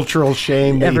 The cultural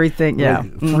shame. Everything,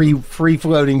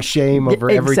 Free-floating shame over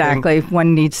everything. Exactly.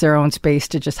 One needs their own space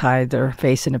to just hide their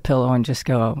face in a pillow and just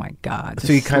go, oh, my God,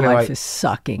 so you kind of life is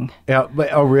sucking. Yeah,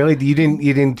 but, oh, really? You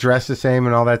didn't dress the same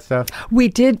and all that stuff? We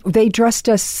did. They dressed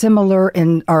us similar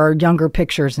in our younger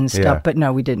pictures and stuff, but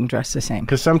no, we didn't dress the same.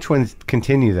 Because some twins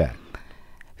continue that.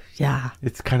 Yeah.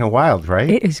 It's kind of wild, right?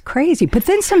 It is crazy. But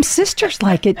then some sisters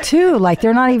like it too. Like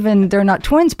they're not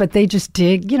twins, but they just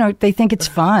dig, they think it's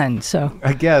fun. So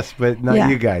I guess, but not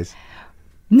you guys.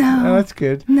 No. Oh, that's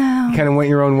good. No. You kind of went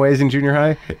your own ways in junior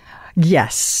high?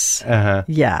 Yes. Uh-huh.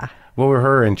 Yeah. What were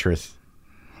her interests?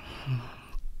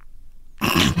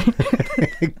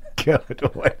 Good.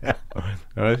 What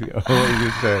did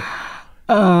you say?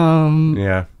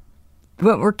 Yeah.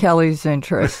 What were Kelly's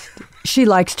interests? She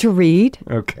likes to read.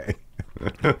 Okay.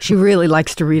 She really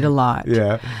likes to read a lot.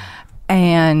 Yeah.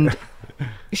 And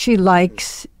she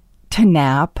likes to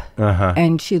nap.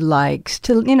 And she likes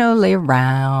to, lay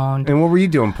around. And what were you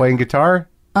doing? Playing guitar?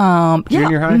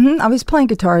 Junior high? I was playing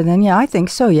guitar then. Yeah, I think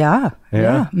so. Yeah.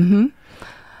 Yeah.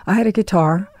 I had a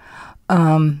guitar.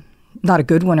 Not a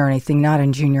good one or anything, not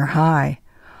in junior high.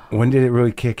 When did it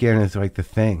really kick in as like the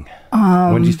thing?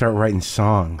 When did you start writing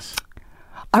songs?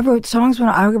 I wrote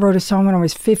a song when I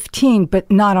was 15,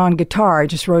 but not on guitar. I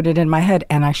just wrote it in my head,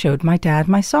 and I showed my dad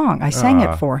my song. I sang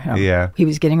it for him. Yeah. He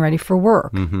was getting ready for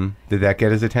work. Mm-hmm. Did that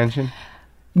get his attention?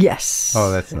 Yes.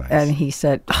 Oh, that's nice. And he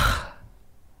said...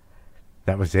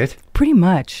 That was it? Pretty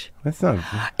much. That's not...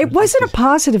 It wasn't a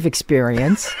positive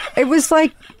experience. It was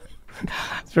like...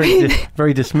 It's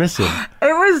very dismissive.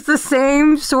 It was the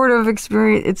same sort of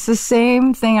experience. It's the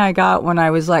same thing I got when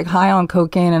I was like high on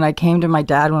cocaine, and I came to my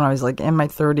dad when I was like in my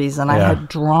 30s, and I had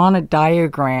drawn a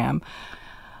diagram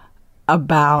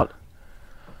about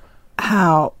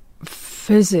how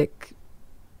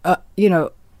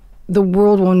the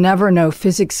world will never know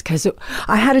physics, because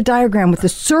I had a diagram with a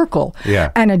circle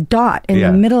and a dot in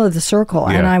the middle of the circle,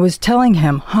 and I was telling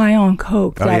him high on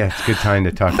coke. It's a good time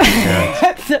to talk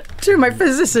to my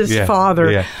physicist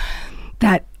father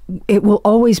that it will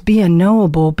always be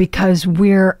unknowable because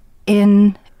we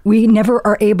never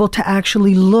are able to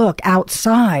actually look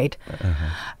outside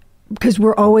because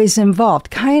we're always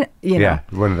involved. One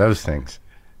of those things.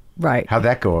 Right. How'd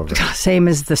that go over? Same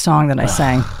as the song that I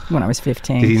sang when I was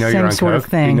 15. Did he know you were on sort coke? Of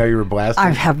thing. Did he know you were blasted?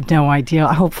 I have no idea.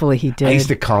 Hopefully he did. I used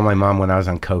to call my mom when I was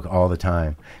on coke all the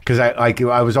time because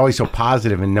I was always so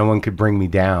positive and no one could bring me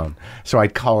down. So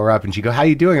I'd call her up and she'd go, "How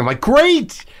you doing?" I'm like,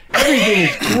 "Great! Everything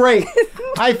is great.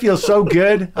 I feel so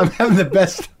good. I'm having the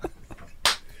best."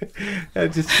 I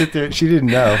just sit there. She didn't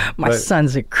know. My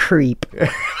son's a creep.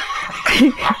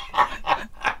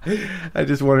 I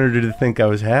just wanted her to think I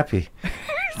was happy.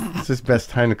 It's the best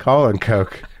time to call on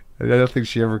coke. I don't think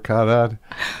she ever caught on.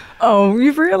 Oh,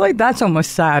 you really? That's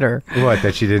almost sadder. What,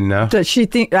 that she didn't know? That she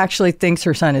actually thinks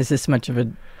her son is this much of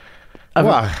a...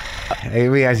 Well, I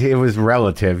mean, it was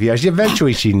relative. Yeah,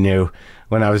 eventually she knew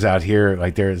when I was out here.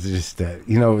 Like, there's just, it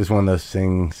was one of those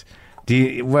things.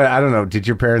 I don't know. Did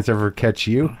your parents ever catch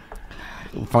you?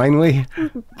 Finally?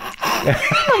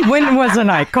 When wasn't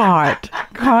I caught?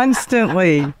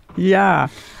 Constantly. Yeah.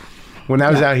 When I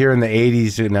was out here in the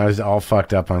 80s and I was all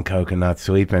fucked up on coke and not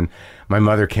sleeping, my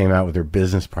mother came out with her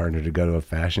business partner to go to a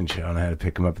fashion show, and I had to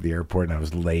pick him up at the airport, and I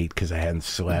was late because I hadn't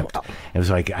slept. It was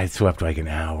like I slept like an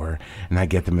hour, and I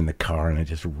get them in the car, and I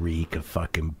just reek of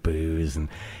fucking booze, and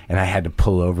I had to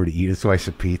pull over to eat a slice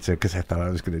of pizza because I thought I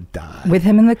was going to die. With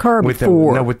him in the car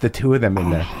before? With the two of them in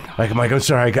there. Like, I'm like, I'm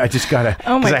sorry, I just got to,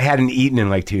 because I hadn't eaten in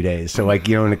like 2 days. So, like,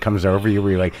 when it comes over you,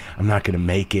 where you're like, I'm not going to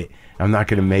make it. I'm not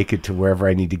going to make it to wherever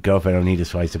I need to go if I don't eat a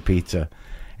slice of pizza.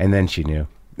 And then she knew.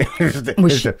 It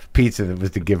was the pizza that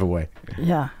was the giveaway.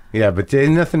 Yeah. Yeah, but there's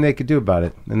nothing they could do about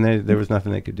it. And there was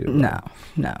nothing they could do about it.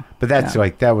 No. But that's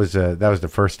like, that was the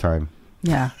first time.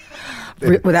 Yeah.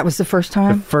 Well, that was the first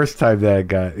time? The first time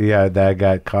that I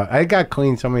got caught. I got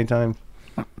clean so many times.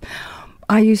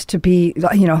 I used to be,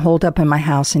 holed up in my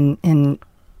house in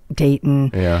Dayton.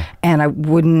 Yeah. And I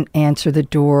wouldn't answer the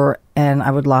door, and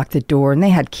I would lock the door, and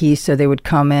they had keys, so they would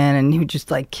come in, and he would just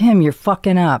like, Kim, you're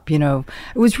fucking up, It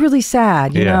was really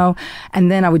sad, you know. And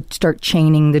then I would start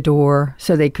chaining the door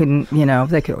so they couldn't,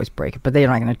 they could always break it, but they're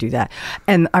not going to do that.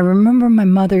 And I remember my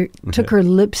mother took her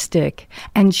lipstick,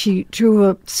 and she drew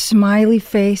a smiley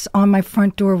face on my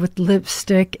front door with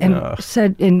lipstick and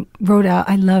said, and wrote out,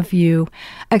 I love you,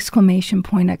 exclamation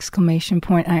point, exclamation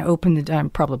point. And I opened the door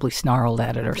and probably snarled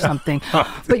at it or something.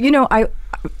 But,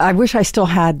 I wish I still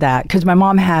had that, because my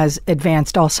mom has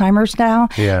advanced Alzheimer's now.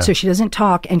 Yeah. So she doesn't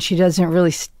talk, and she doesn't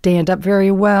really stand up very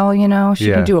well,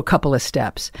 She can do a couple of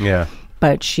steps. Yeah.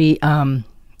 But she,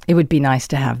 it would be nice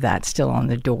to have that still on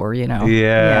the door, Yeah.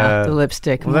 Yeah, the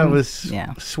lipstick. Well, that was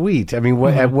sweet. I mean,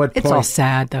 at what point? It's all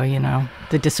sad, though,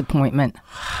 the disappointment.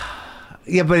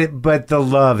 Yeah, but the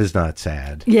love is not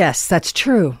sad. Yes, that's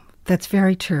true. That's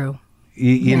very true.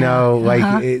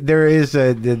 There is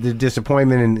the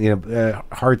disappointment and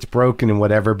heart's broken and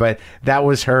whatever, but that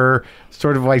was her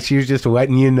sort of like she was just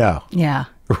letting you know. Yeah.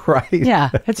 Right? Yeah,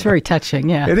 it's very touching,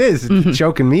 yeah. It is. It's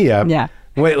choking me up. Yeah.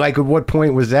 Wait, like at what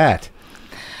point was that?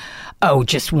 Oh,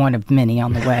 just one of many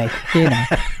on the way,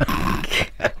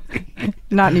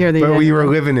 Not near the end. But you were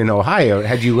living in Ohio.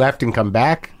 Had you left and come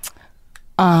back?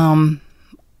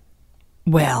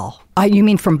 Well, you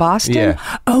mean from Boston?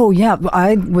 Yeah. Oh, yeah.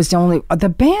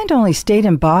 The band only stayed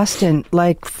in Boston,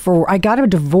 I got a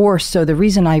divorce, so the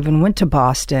reason I even went to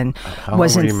Boston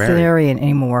wasn't there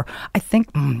anymore. I think,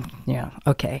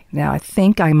 okay. Now, I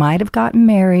think I might have gotten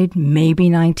married maybe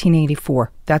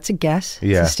 1984. That's a guess.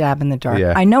 Yeah. It's a stab in the dark.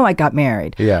 Yeah. I know I got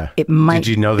married. Yeah. It might Did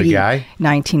you know the be guy?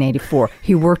 1984.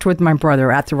 He worked with my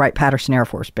brother at the Wright-Patterson Air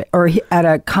Force Base, or at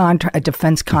a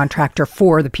defense contractor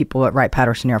for the people at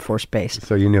Wright-Patterson Air Force Base.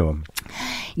 So you knew him?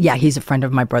 Yeah, he's a friend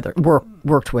of my brother.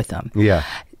 Worked with him. Yeah.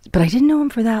 But I didn't know him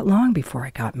for that long before I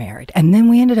got married. And then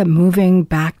we ended up moving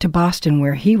back to Boston,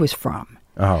 where he was from.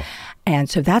 Oh. And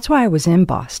so that's why I was in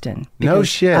Boston. No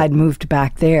shit. I'd moved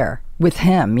back there with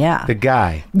him, yeah. The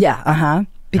guy? Yeah, uh-huh.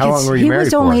 Because how long were you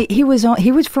married for?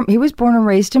 He was born and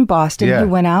raised in Boston. Yeah. He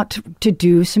went out to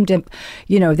do some, there's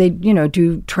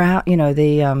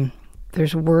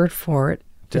a word for it.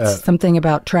 It's something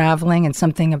about traveling and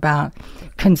something about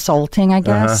consulting, I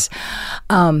guess.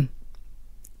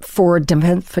 For a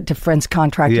defense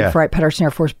contractor for Wright-Patterson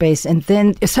Air Force Base, and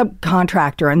then a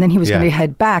subcontractor, and then he was going to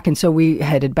head back, and so we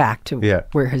headed back to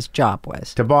where his job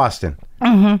was. To Boston.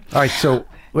 Mm-hmm. All right, so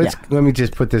let me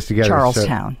just put this together.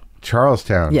 Charlestown.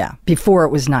 Charlestown. Yeah, before it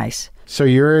was nice. So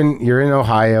you're in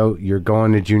Ohio. You're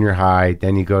going to junior high.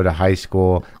 Then you go to high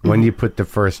school. When do you put the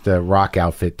first rock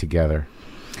outfit together?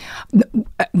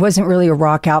 It wasn't really a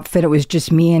rock outfit. It was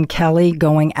just me and Kelly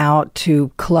going out to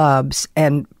clubs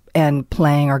and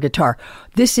playing our guitar.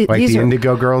 These are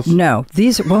Indigo Girls? No,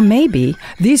 maybe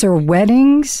these are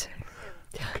weddings.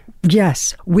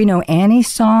 Yes, we know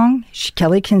Annie's song.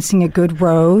 Kelly can sing a good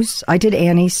Rose. I did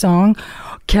Annie's song.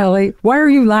 Kelly, why are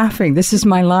you laughing? This is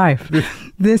my life.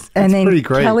 And then pretty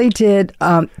great. Kelly did.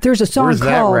 There's a song Where's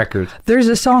called. That record? There's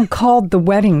a song called "The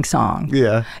Wedding Song."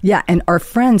 Yeah, yeah, and our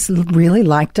friends really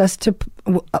liked us to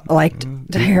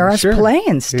hear us play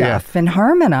and stuff and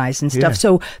harmonize and stuff. Yeah.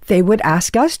 So they would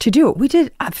ask us to do it. We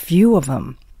did a few of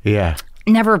them. Yeah,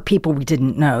 never people we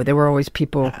didn't know. There were always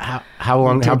people.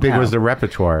 How big was the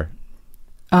repertoire?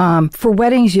 For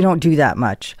weddings, you don't do that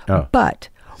much. Oh. But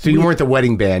So you weren't the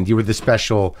wedding band. You were the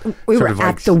special. we sort were of at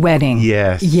like, the wedding.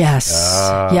 Yes. Yes.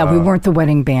 Yeah, we weren't the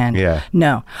wedding band. Yeah.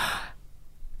 No.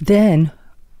 Then,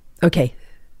 okay.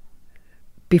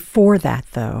 Before that,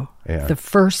 though, Yeah. the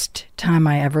first time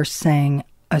I ever sang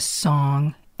a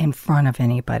song in front of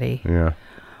anybody Yeah.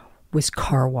 was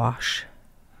Car Wash.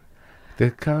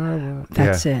 The car.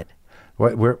 That's it.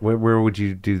 Where would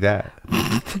you do that?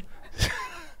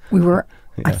 We were,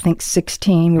 I think,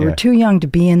 16. We Yeah. were too young to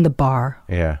be in the bar.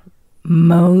 Yeah.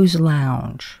 Moe's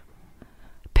Lounge,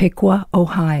 Piqua,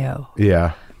 Ohio.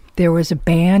 Yeah. There was a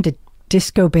band, a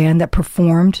disco band that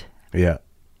performed Yeah.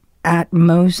 at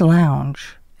Moe's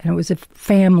Lounge, and it was a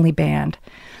family band.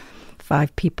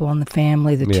 5 people in the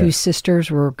family. The Yeah. 2 sisters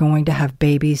were going to have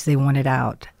babies. They wanted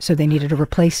out, so they needed a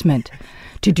replacement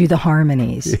to do the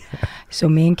harmonies. So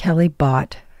me and Kelly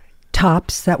bought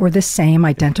tops that were the same,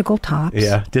 identical tops.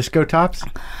 Yeah. Disco tops.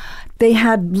 They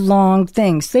had long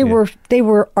things. They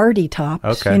were arty tops.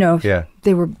 Okay, You know. yeah.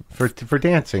 They were For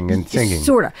dancing and singing.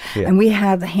 sort of. Yeah. And we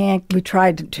had we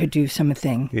tried to do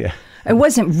something. Yeah. It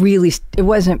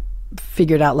wasn't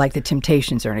figured out like the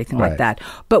Temptations or anything Right. like that,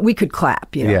 but we could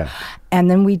clap, you know. Yeah.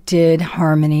 And then we did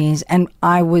harmonies, and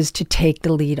I was to take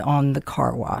the lead on the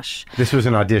Car Wash. This was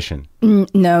an audition.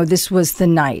 No, this was the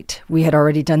night. We had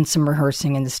already done some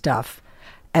rehearsing and stuff,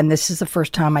 and this is the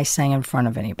first time I sang in front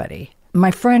of anybody.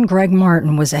 My friend Greg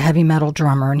Martin was a heavy metal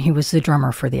drummer, and he was the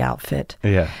drummer for the outfit.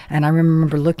 Yeah. And I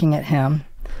remember looking at him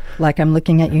like I'm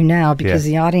looking at you now, because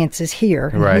Yeah. the audience is here,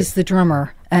 and Right. he's the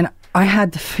drummer. And I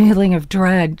had the feeling of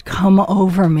dread come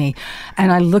over me.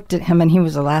 And I looked at him, and he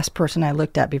was the last person I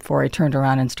looked at before I turned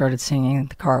around and started singing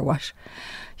the Car Wash.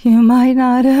 You might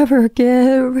not ever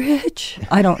get rich.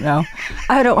 I don't know.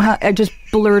 I just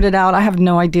blurted out. I have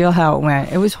no idea how it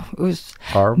went. It was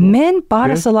Horrible. Men bought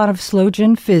Good. us a lot of Slow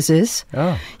Gin Fizzes.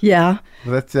 Oh. Yeah.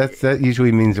 Well, that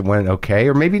usually means it went okay,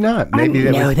 or maybe not. Maybe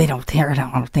that No, was, they don't care. I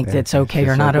don't think that's okay or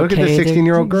just not like, look at okay. the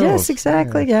 16-year-old girls. Yes,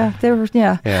 exactly. Yeah. They were,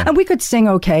 yeah. Yeah. And we could sing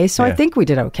okay, so I Yeah. think we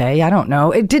did okay. I don't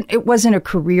know. It wasn't a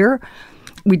career.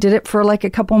 We did it for like a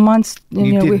couple months.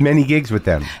 you know, did many gigs with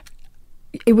them.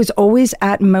 it was always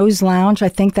at Moe's Lounge. I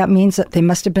think that means that they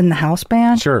must have been the house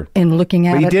band. Sure. And looking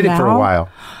at But you it did it for a now, while.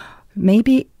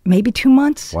 Maybe 2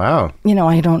 months. Wow. You know,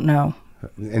 I don't know.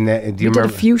 And that, do you We did remember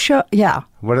a few shows. Yeah.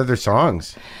 what other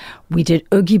songs? We did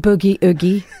Oogie Boogie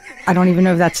Oogie. I don't even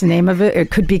know if that's the name of it.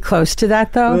 It could be close to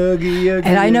that, though. Oogie, oogie,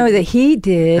 And I know that he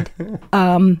did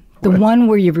the one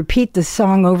where you repeat the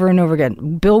song over and over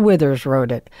again. Bill Withers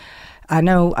wrote it. I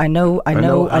know. I Yeah. know.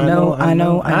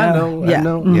 Mhm,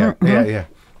 Yeah. mhm. Yeah.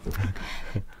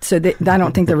 So I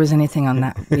don't think there was anything on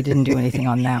that. We didn't do anything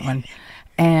on that one.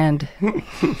 And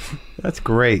That's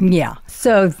great. yeah.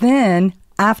 So then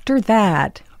after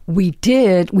that, we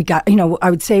got, I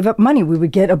would save up money. We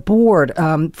would get a board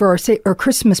for our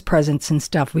Christmas presents and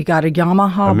stuff. We got a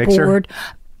Yamaha A mixer? board.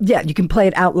 Yeah, you can play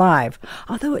it out live.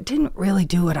 Although it didn't really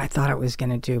do what I thought it was going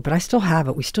to do, but I still have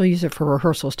it. We still use it for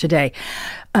rehearsals today.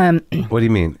 What do you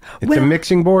mean? It's Well- a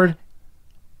mixing board?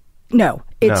 No,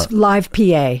 it's No. live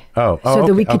PA. Oh, so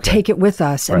that we okay, could okay. take it with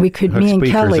us, and Right. we could, Hook me and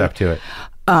speakers Kelly. up to it.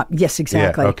 Yes,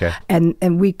 exactly. okay. And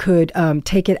we could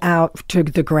take it out to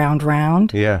the ground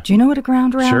round. Yeah. Do you know what a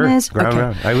ground round Sure. is? Ground Okay.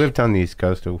 round. I lived on the East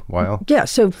Coast a while. Yeah,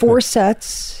 so 4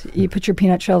 sets. You put your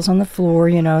peanut shells on the floor,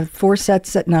 4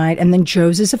 sets at night. And then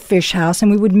Joe's is a fish house.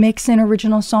 And we would mix in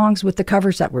original songs with the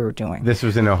covers that we were doing. This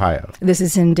was in Ohio. This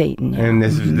is in Dayton. Yeah. And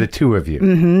this is the two of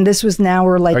you. This was now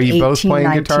we're like Are you 18, both playing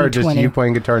 19, guitar, or just 20. you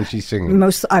playing guitar and she's singing?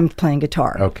 Most I'm playing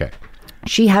guitar. Okay.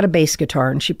 She had a bass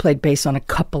guitar, and she played bass on a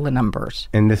couple of numbers.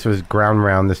 And this was Ground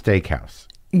Round the Steakhouse.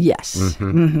 Yes.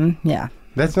 Yeah.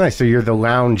 That's nice. So you're the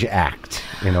lounge act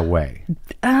in a way.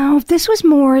 Oh, this was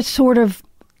more sort of,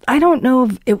 I don't know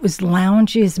if it was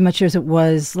loungy as much as it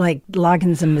was like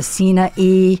Loggins and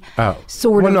Messina-y. Oh,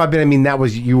 Sort well, of. no, but I mean that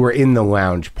was you were in the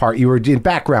lounge part. You were in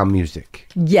background music.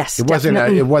 Yes, It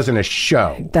definitely. wasn't a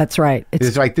show. That's right.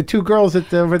 It's like the two girls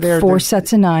over there. 4 they're-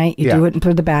 sets a night. You Yeah. do it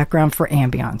for the background for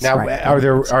ambience. Now, right. are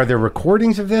there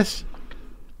recordings of this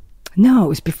No, it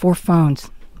was before phones.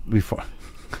 before?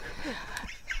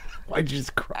 Why'd you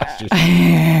just cross your?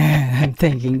 I'm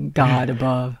thinking God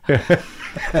above.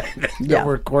 No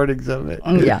recordings of it.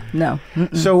 Yeah, no.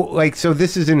 So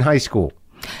this is in high school.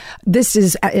 This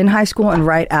is in high school and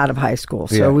right out of high school.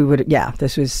 So Yeah. we would,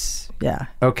 this was, yeah.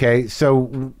 Okay, so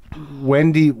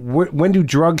when do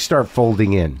drugs start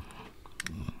folding in?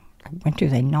 When do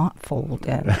they not fold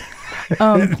in?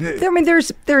 I mean,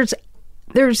 there's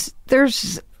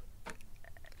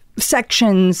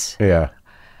sections Yeah,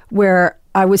 where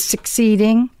I was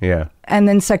succeeding yeah. and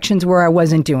then sections where I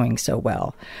wasn't doing so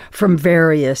well from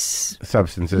various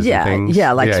substances and things.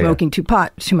 Like smoking too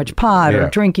much pot or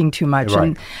drinking too much,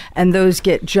 and those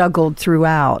get juggled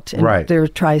throughout. And there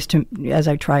tries to, as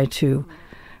I try to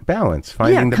balance,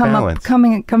 finding the balance,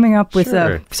 coming up with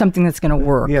something that's going to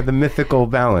work. Yeah, the mythical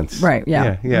balance. Right.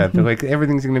 Yeah. Like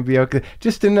everything's going to be okay,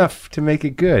 just enough to make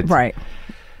it good. Right.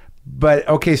 But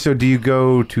okay, so do you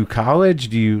go to college?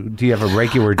 Do you have a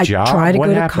regular job? I try to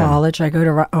go to college. I go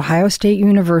to Ohio State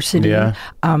University. Yeah.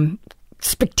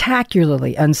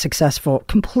 Spectacularly unsuccessful,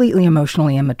 completely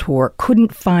emotionally immature,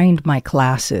 couldn't find my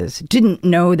classes, didn't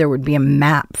know there would be a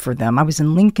map for them. I was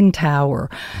in Lincoln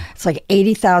Tower. It's like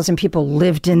 80,000 people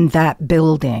lived in that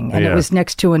building, and it was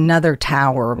next to another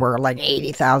tower where like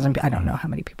 80,000, I don't know how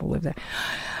many people live there.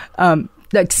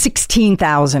 Like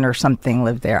 16,000 or something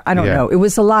lived there. I don't know. It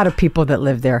was a lot of people that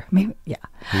lived there. Maybe,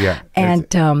 and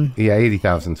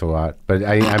 80,000's a lot, but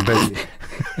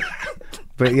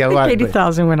But yeah,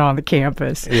 80,000 went on the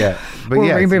campus. Yeah, but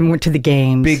or even went to the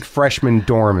games. Big freshman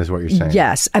dorm is what you're saying.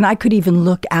 Yes, and I could even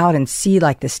look out and see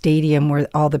like the stadium where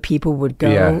all the people would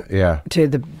go to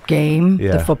the game,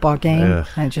 the football game,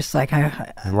 and just like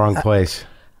wrong place.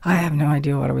 I have no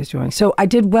idea what I was doing. So I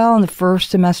did well in the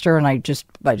first semester, and I just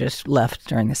left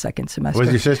during the second semester. Was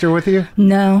your sister with you?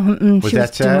 No, was she that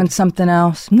was sad? Doing something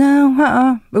else.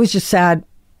 No, it was just sad.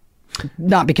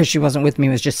 Not because she wasn't with me;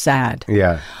 it was just sad.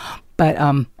 Yeah. But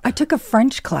I took a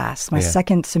French class my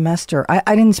second semester.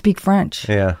 I didn't speak French.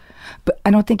 Yeah. But I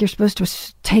don't think you're supposed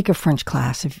to take a French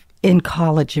class in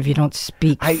college if you don't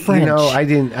speak French. I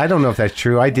don't know if that's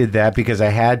true. I did that because I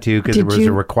had to, because it was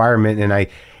a requirement, and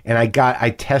I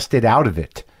tested out of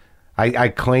it. I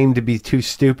claimed to be too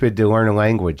stupid to learn a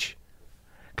language.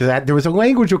 Because there was a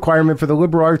language requirement for the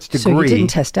liberal arts degree. So you didn't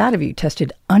test out of it, you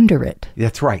tested under it.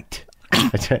 That's right.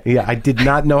 Yeah, I did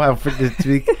not know how to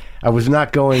speak. I was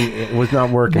not going. It was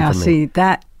not working for me. Now, see,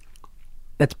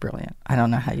 that's brilliant. I don't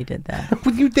know how you did that.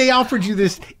 They offered you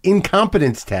this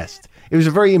incompetence test. It was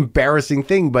a very embarrassing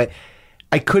thing, but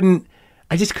I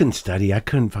just couldn't study. I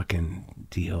couldn't fucking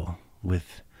deal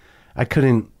with. I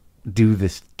couldn't do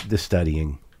the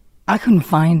studying. I couldn't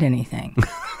find anything.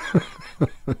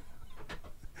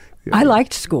 I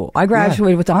liked school. I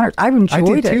graduated with honors. I enjoyed it.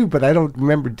 I did too, but I don't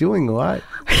remember doing a lot.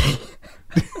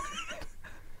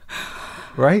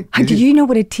 Right? Did you know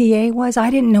what a TA was? I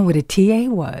didn't know what a TA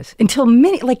was until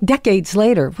decades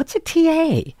later. What's a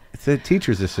TA? It's a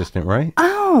teacher's assistant, right?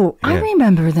 Oh, I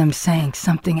remember them saying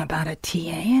something about a TA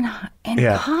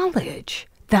in college.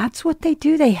 That's what they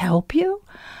do? They help you?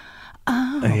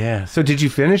 Oh. Yeah. So did you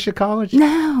finish at college?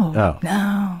 No. Oh.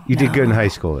 No. You did good in high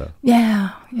school, though.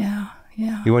 Yeah.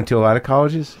 You went to a lot of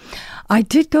colleges? I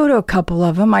did go to a couple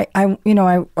of them. I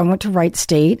went to Wright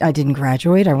State. I didn't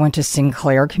graduate. I went to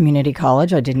Sinclair Community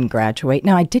College. I didn't graduate.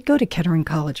 Now, I did go to Kettering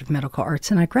College of Medical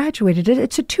Arts, and I graduated it.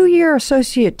 It's a 2-year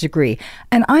associate degree,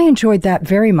 and I enjoyed that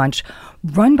very much.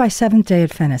 Run by Seventh-day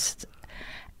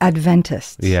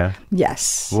Adventists. Yeah.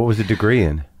 Yes. What was the degree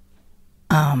in?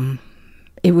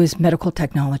 It was medical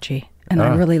technology, and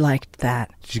I really liked that.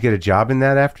 Did you get a job in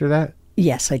that after that?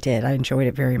 Yes, I did. I enjoyed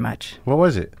it very much. What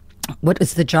was it? What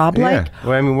is the job like?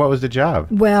 Well, I mean, what was the job?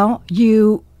 Well,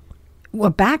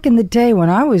 back in the day when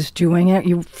I was doing it,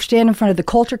 you stand in front of the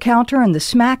Coulter counter and the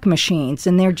smack machines,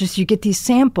 and you get these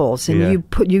samples, and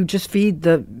you just feed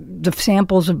the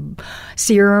samples of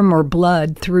serum or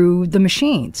blood through the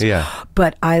machines. Yeah.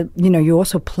 But you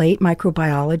also plate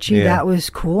microbiology. Yeah. That was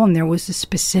cool, and there was a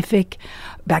specific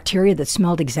bacteria that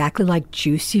smelled exactly like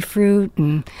juicy fruit,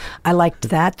 and I liked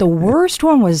that. The worst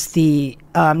one was the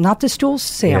not the stool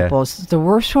samples. The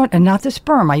worst one, and not the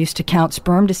sperm. I used to count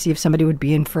sperm to see if somebody would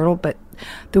be infertile, but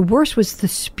the worst was the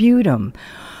sputum,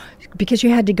 because you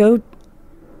had to go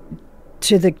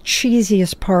to the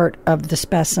cheesiest part of the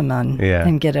specimen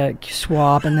and get a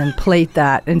swab and then plate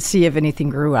that and see if anything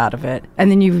grew out of it.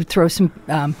 And then you throw some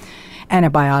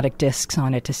antibiotic discs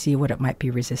on it to see what it might be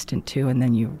resistant to, and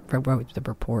then you wrote the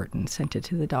report and sent it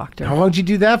to the doctor. How long did you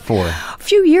do that for? A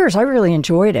few years. I really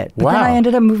enjoyed it. But then I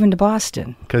ended up moving to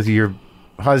Boston. Because of your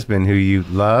husband, who you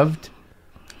loved?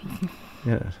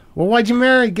 Yeah. Well, why'd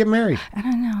you get married? I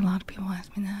don't know. A lot of people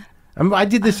ask me that. I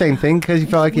did the same thing because you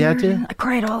felt like you had to. I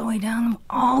cried all the way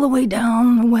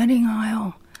down the wedding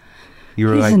aisle. He's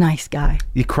a nice guy.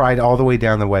 You cried all the way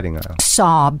down the wedding aisle.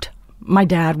 Sobbed. My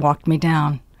dad walked me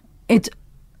down. I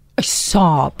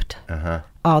sobbed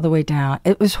all the way down.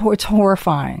 It's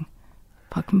horrifying.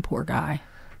 Fucking poor guy.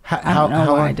 I don't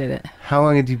know why I did it. How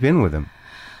long had you been with him?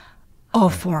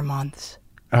 4 months.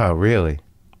 Oh, really?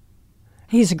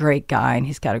 He's a great guy, and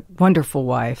he's got a wonderful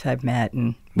wife I've met.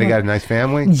 And They got a nice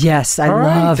family? yes, I All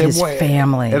right, love then his what-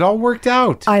 family. It all worked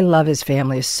out. I love his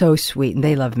family. It's so sweet, and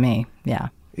they love me. Yeah.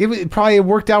 It probably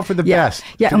worked out for the best.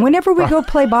 Yeah, and whenever we go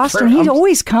play Boston, he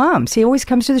always comes. He always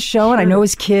comes to the show, and I know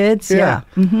his kids. Yeah.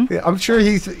 Yeah, I'm sure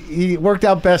he worked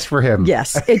out best for him.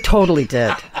 Yes, it totally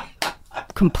did.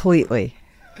 Completely.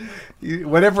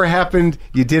 Whatever happened,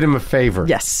 you did him a favor.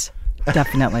 Yes,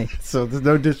 definitely. So there's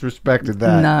no disrespect to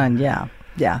that. None. Yeah.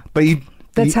 Yeah. But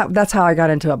That's how I got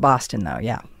into Boston, though.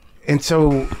 Yeah. And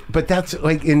so, but that's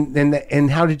like,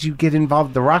 and how did you get involved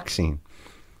in the rock scene?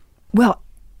 Well,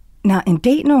 now in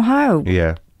Dayton, Ohio,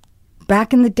 Yeah.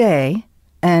 back in the day,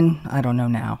 and I don't know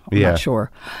now. I'm Yeah. not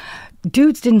sure.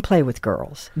 Dudes didn't play with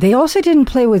girls. They also didn't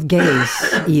play with gays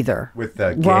either. With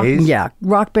Rock, gays? yeah,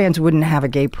 rock bands wouldn't have a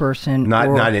gay person. Not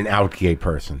or- an out gay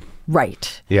person.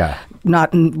 right. Yeah.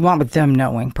 Not with them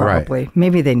knowing, probably.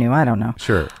 Maybe they knew. I don't know.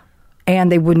 Sure.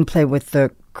 And they wouldn't play with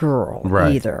the girl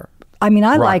Right. either. I mean,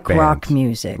 I Rock like rock bands.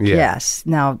 music. Yeah. Yes.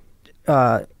 Now,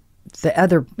 the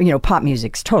other, pop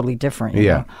music's totally different. you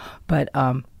Yeah. know. But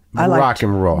I like Rock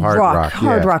and roll, hard rock,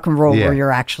 hard yeah. rock and roll, Yeah. where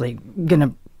you're actually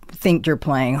gonna think you're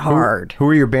playing hard. Who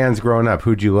were your bands growing up?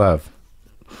 Who'd you love?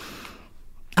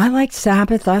 I liked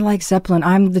Sabbath. I like Zeppelin.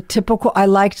 I'm the typical. I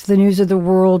liked the News of the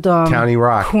World. County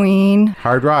Rock. Queen.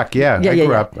 Hard rock, yeah. Yeah, I yeah,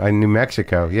 grew yeah. up in New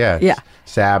Mexico, yeah. Yeah.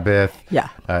 Sabbath, Yeah.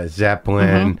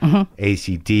 Zeppelin,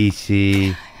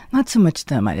 AC/DC. Not so much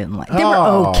them. I didn't like. They were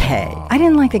Oh. okay. I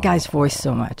didn't like the guy's voice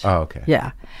so much. Oh, okay.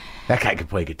 Yeah. That guy could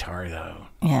play guitar, though.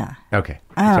 Yeah. Okay.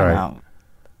 I It's don't all right. know.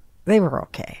 They were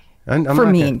okay. I'm For not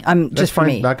me. gonna- I'm that's just for fine.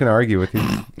 me. Not going to argue with you.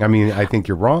 I mean, I think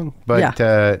you're wrong, but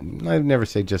I'd never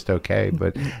say just okay.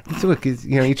 But look,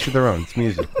 each to their own. It's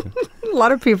music. A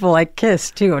lot of people like Kiss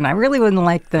too, and I really wouldn't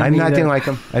like them. I either. didn't like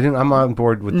them. I'm on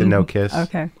board with the no Kiss.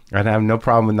 Okay. I have no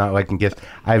problem with not liking Kiss.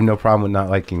 I have no problem with not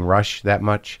liking Rush that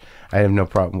much. I have no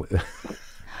problem with.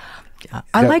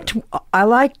 I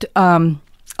liked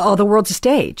All the World's a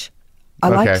Stage. I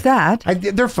liked that.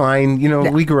 They're fine.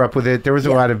 We grew up with it. There was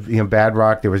a lot of bad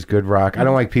rock. There was good rock. I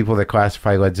don't like people that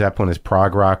classify Led Zeppelin as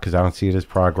prog rock because I don't see it as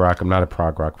prog rock. I'm not a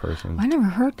prog rock person. I never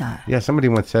heard that. Yeah, somebody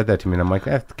once said that to me, and I'm like,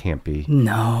 that can't be.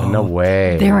 No.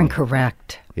 way. They're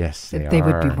incorrect. Yes, They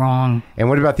would be wrong. And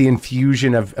what about the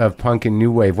infusion of punk and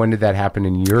new wave? When did that happen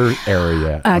in your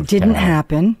area? of Didn't town?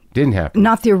 happen. Didn't happen.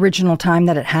 Not the original time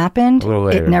that it happened. A little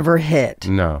later. It never hit.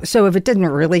 No. So if it didn't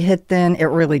really hit then, it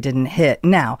really didn't hit.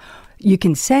 Now, you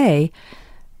can say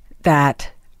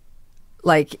that,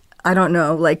 like, I don't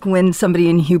know, like when somebody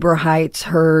in Huber Heights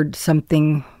heard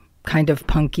something kind of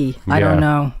punky. I Yeah. don't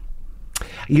know.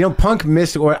 Punk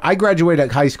missed. Or I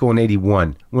graduated high school in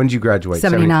 '81. When did you graduate?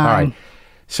 79. All right.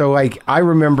 So, I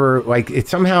remember, it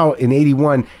somehow in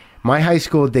 '81, my high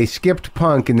school, they skipped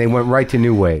punk and they went right to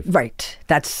new wave. Right.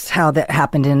 That's how that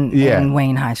happened in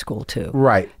Wayne High School, too.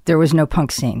 Right. There was no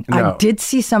punk scene. No. I did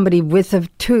see somebody with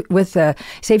a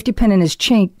safety pin in his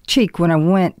cheek when I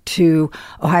went to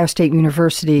Ohio State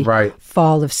University Right.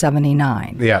 fall of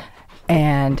 79. Yeah.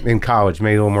 And In college,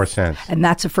 made a little more sense.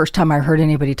 that's the first time I heard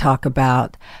anybody talk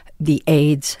about the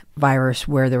AIDS virus,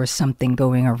 where there was something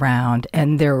going around,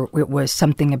 and it was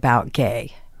something about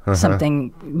gay.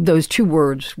 Something, those two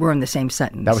words were in the same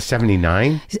sentence. That was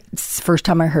 '79. It's the first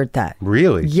time I heard that.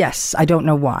 Really? Yes, I don't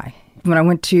know why. When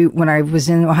I was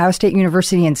in Ohio State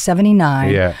University in 79,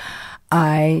 Yeah.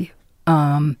 I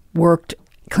worked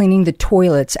cleaning the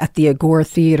toilets at the Agora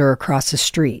Theater across the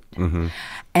street. Mm-hmm.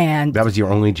 And That was your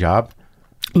only job?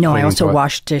 no, I cleaning also toilet-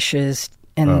 washed dishes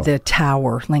in the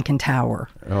tower, Lincoln Tower.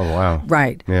 Oh, wow.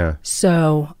 Right. Yeah.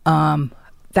 So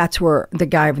that's where the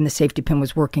guy in the safety pin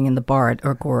was working in the bar at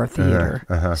Agora Theater.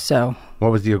 So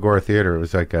What was the Agora Theater? It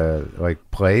was like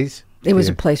plays? it was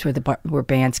a place where where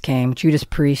bands came. Judas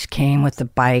Priest came with the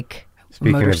bike,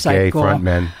 Speaking motorcycle. of gay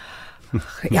frontmen.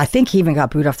 Yeah, I think he even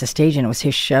got booed off the stage, and it was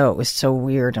his show. It was so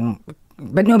weird,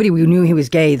 but nobody knew he was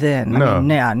gay then. No. I mean,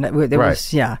 yeah, there Right.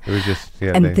 was, yeah. It was just,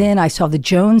 yeah. And then I saw the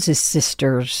Joneses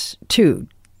sisters too.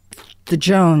 The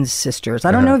Jones sisters.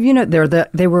 I don't know if you know.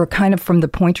 They were kind of from the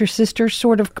Pointer Sisters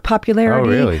sort of popularity.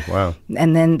 Oh, really? Wow.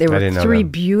 And then there I were didn't know three them.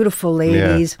 beautiful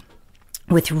ladies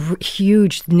with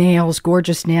huge nails,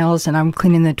 gorgeous nails. And I'm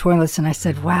cleaning the toilets, and I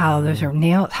said, "Wow, those are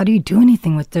nails. How do you do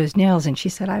anything with those nails?" And she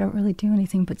said, "I don't really do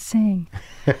anything but sing."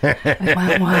 I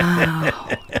went, "Wow,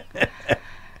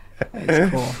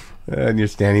 that's cool." And you're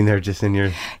standing there just in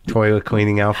your toilet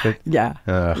cleaning outfit. Yeah,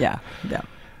 yeah.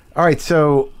 All right,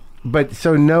 so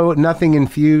nothing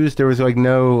infused. There was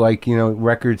no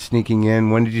records sneaking in.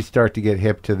 When did you start to get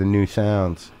hip to the new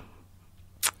sounds?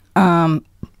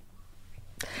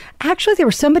 Actually, there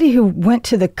was somebody who went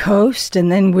to the coast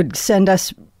and then would send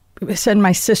us send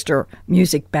my sister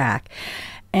music back,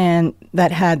 and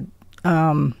that had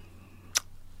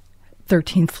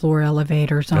 13th floor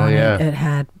elevators on yeah. it. It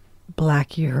had Black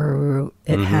Uhuru.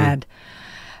 It had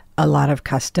a lot of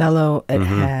Costello. It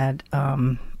had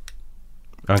On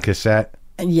cassette?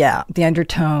 the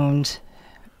Undertones.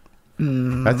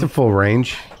 That's a full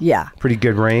range. Yeah, Pretty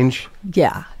good range.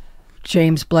 yeah.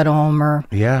 James Blood Ulmer.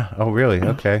 Yeah. Oh, really?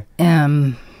 Okay.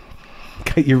 Um,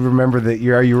 You remember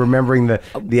are you remembering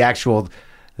the actual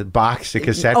box, the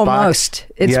cassette box? Almost.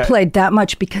 It's Yeah. played that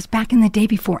much because back in the day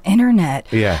before internet,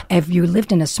 Yeah. if you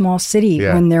lived in a small city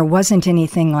Yeah. when there wasn't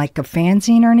anything like a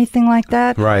fanzine or anything like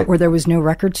that, Right. or there was no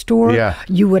record store, Yeah.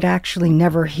 you would actually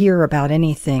never hear about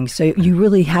anything. So you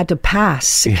really had to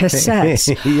pass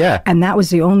cassettes. Yeah. And that was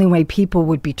the only way people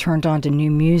would be turned on to new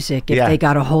music if Yeah. they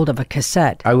got a hold of a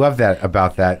cassette. I love that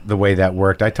about that, the way that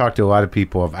worked. I talked to a lot of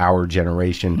people of our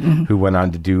generation who went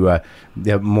on to do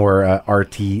more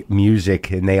RT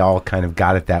music, and they all kind of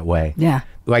got it that way. Yeah.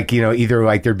 Like, either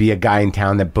like there'd be a guy in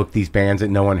town that booked these bands that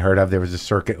no one heard of. There was a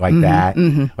circuit like that.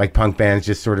 Like punk bands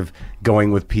just sort of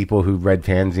going with people who read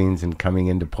fanzines and coming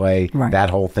into play. Right.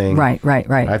 That whole thing. Right.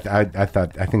 I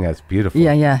think that's beautiful.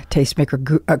 Yeah.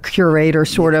 Tastemaker, a curator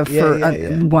sort of for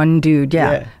one dude.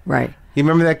 Yeah. Right. You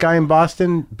remember that guy in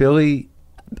Boston, Billy?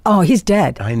 Oh, he's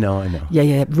dead. I know.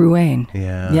 Yeah, Ruane.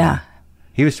 Yeah. Yeah.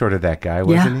 He was sort of that guy,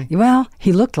 wasn't he? Well,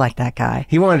 he looked like that guy.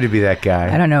 He wanted to be that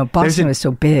guy. I don't know. Boston was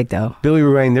so big, though. Billy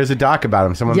Ruane, there's a doc about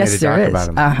him. Someone made a doc about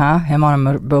him. Him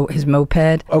on his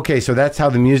moped. Okay, so that's how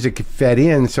the music fed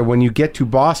in. So when you get to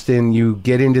Boston, you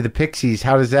get into the Pixies.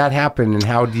 How does that happen, and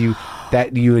how do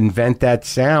you invent that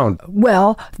sound?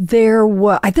 Well, there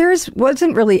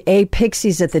wasn't really a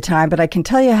Pixies at the time, but I can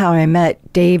tell you how I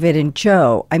met David and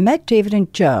Joe. I met David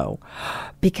and Joe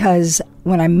because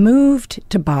when I moved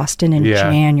to Boston in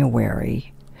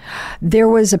January, there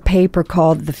was a paper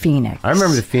called The Phoenix. I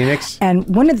remember The Phoenix. And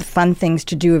one of the fun things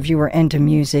to do if you were into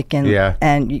music and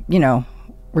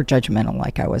were judgmental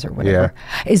like I was or whatever,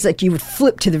 is like you would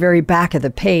flip to the very back of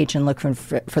the page and look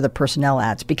for the personnel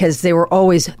ads, because they were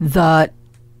always the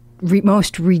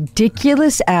most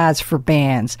ridiculous ads for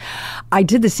bands. I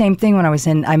did the same thing when I was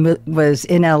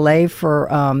in LA for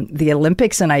the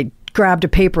Olympics, and I grabbed a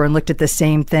paper and looked at the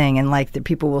same thing, and like the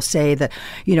people will say that,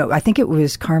 I think it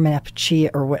was Carmen Appicia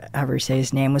or whatever you say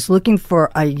his name, was looking for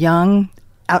a young,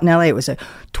 out in LA, it was a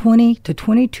 20 to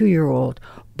 22 year old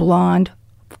blonde,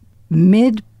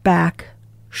 mid back,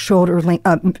 shoulder length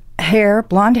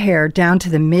blonde hair down to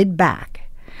the mid back,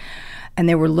 and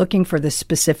they were looking for this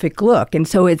specific look. And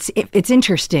so it's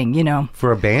interesting,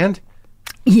 For a band?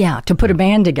 Yeah, to put a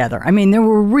band together. I mean, there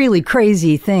were really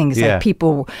crazy things that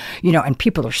people, and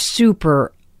people are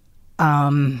super,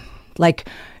 like,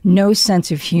 no sense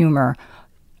of humor,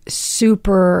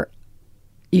 super,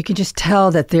 you can just tell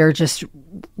that they're just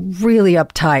really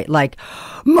uptight, like,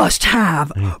 must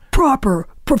have proper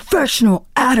professional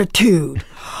attitude.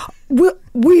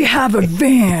 We have a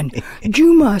van.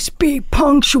 You must be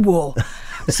punctual.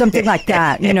 Something like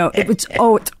that, it's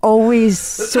always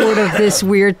sort of this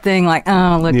weird thing, like,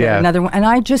 oh, look at another one. And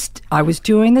I was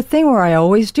doing the thing where I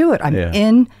always do it. I'm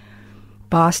in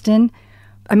Boston.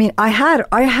 I mean, I had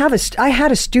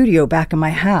a studio back in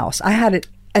my house. I had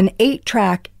an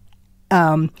 8-track,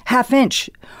 half-inch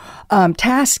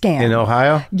Tascam. In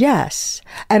Ohio? Yes.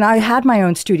 And I had my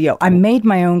own studio. I made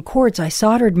my own chords. I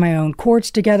soldered my own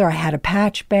chords together. I had a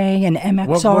patch bay, an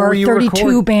MXR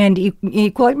 32 band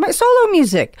equal, my solo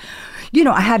music.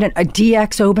 I had a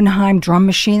DX Obenheim drum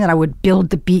machine that I would build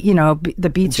the beat, the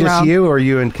beats Just around. Just you or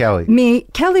you and Kelly? Me.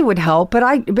 Kelly would help,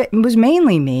 but it was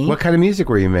mainly me. What kind of music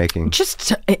were you making?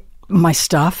 Just my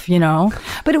stuff,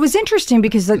 But it was interesting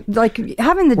because, like,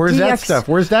 having the Where's DX... that stuff?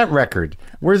 Where's that record?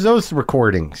 Where's those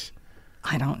recordings?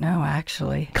 I don't know,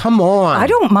 actually. Come on. I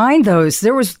don't mind those.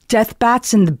 There was Death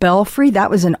Bats in the Belfry.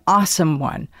 That was an awesome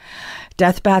one.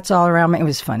 Death Bats all around me. It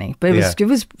was funny, but it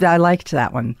was. I liked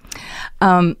that one.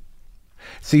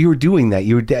 So you were doing that.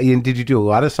 Did you do a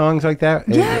lot of songs like that?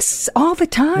 Yes, all the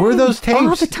time. Where are those tapes?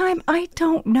 All the time. I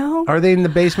don't know. Are they in the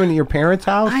basement of your parents'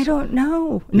 house? I don't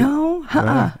know. No. All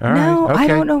right. No, Okay. I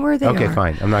don't know where they are. Okay,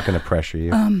 fine. I'm not going to pressure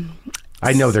you.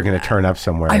 I know they're going to turn up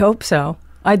somewhere. I hope so.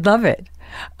 I'd love it.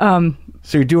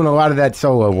 So you're doing a lot of that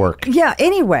solo work. Yeah,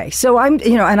 anyway. So I'm,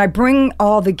 and I bring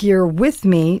all the gear with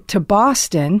me to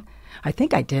Boston. I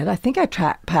think I did. I think I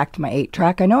packed my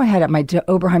 8-track. I know I had my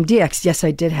Oberheim DX. Yes,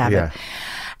 I did have it.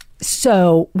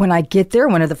 So when I get there,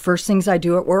 one of the first things I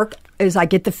do at work is I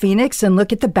get the Phoenix and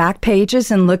look at the back pages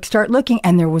and start looking.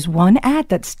 And there was one ad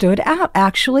that stood out,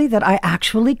 actually, that I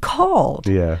actually called.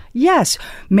 Yeah. Yes,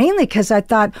 mainly because I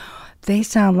thought they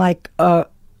sound like a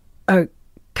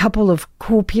couple of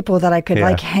cool people that I could Yeah.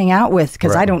 like hang out with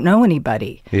because I Right. don't know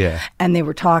anybody. Yeah. And they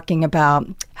were talking about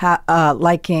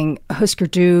liking Husker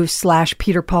Du /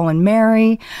 Peter, Paul, and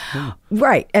Mary.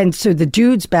 Right. And so the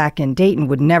dudes back in Dayton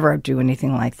would never do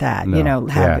anything like that, No. you know,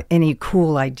 have Yeah. any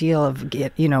cool ideal of,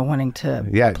 wanting to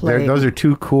Yeah, play. those are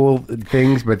two cool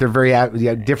things, but they're very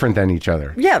different than each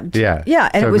other. Yeah, yeah,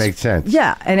 and so it was, makes sense.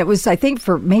 Yeah, and it was, I think,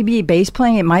 for maybe bass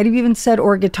playing. It might have even said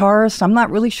or guitarist. I'm not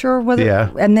really sure whether. Yeah.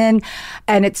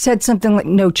 And it said something like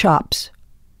no chops.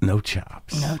 No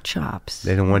chops. No chops.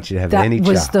 They don't want you to have That any chops.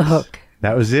 was the hook.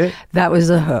 That was it. That was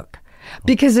the hook.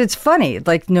 Because it's funny,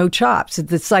 like no chops.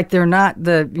 It's like they're not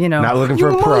the, Not looking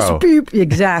for "You a pro." must be-"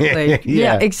 Exactly. Yeah.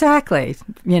 Yeah, exactly.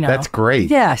 That's great.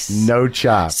 Yes. No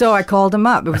chops. So I called him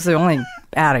up. It was the only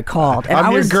ad I called. And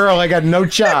I'm your girl. I got no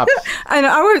chops. And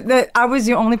I was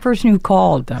the only person who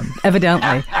called them,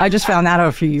 evidently. I just found that out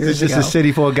a few years It's just ago. a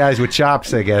city full of guys with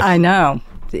chops, I guess. I know.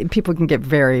 People can get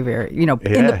very, very, in the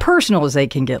Yeah. personals, they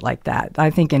can get like that. I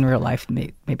think in real life,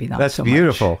 maybe not That's so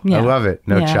beautiful. much. I love it.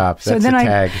 No chops. That's then a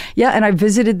tag. and I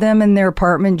visited them in their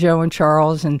apartment, Joe and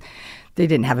Charles, and they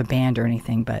didn't have a band or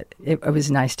anything, but it was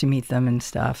nice to meet them and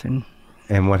stuff.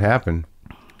 And what happened?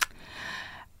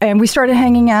 And we started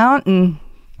hanging out and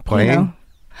Playing?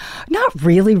 Not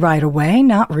really right away.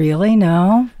 Not really,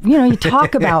 no. You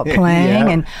talk about playing,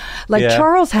 Yeah. and like Yeah.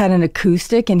 Charles had an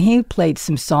acoustic, and he played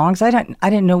some songs. I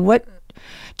didn't know what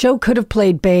Joe could have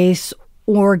played bass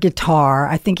or guitar.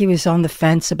 I think he was on the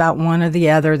fence about one or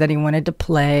the other that he wanted to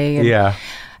play. And, Yeah.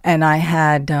 and I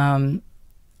had,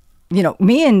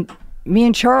 me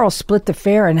and Charles split the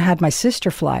fare and had my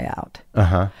sister fly out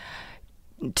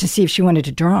to see if she wanted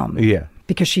to drum. Yeah.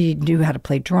 Because she knew how to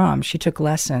play drums. She took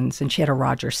lessons and she had a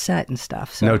Roger set and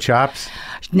stuff. So. No chops?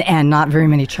 And not very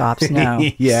many chops, no.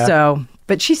 Yeah. So,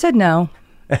 but she said no.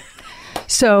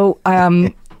 So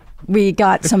we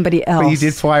got somebody else. But you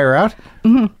did fly her out?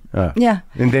 Yeah.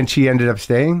 And then she ended up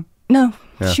staying? No,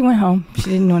 she went home. She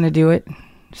didn't want to do it.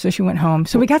 So she went home.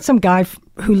 So we got some guy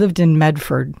who lived in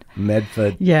Medford.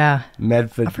 Medford. Yeah.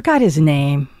 Medford. I forgot his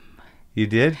name. You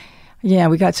did? Yeah,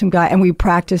 we got some guy, and we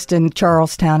practiced in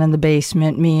Charlestown in the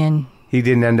basement, me and... He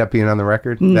didn't end up being on the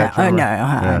record? No, that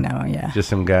drummer? no, yeah. Just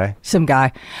some guy? Some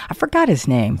guy. I forgot his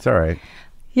name. It's all right.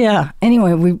 Yeah.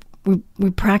 Anyway,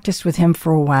 we practiced with him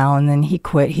for a while, and then he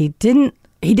quit. He didn't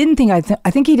think I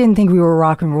think he didn't think we were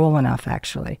rock and roll enough,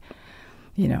 actually.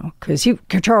 Because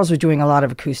Charles was doing a lot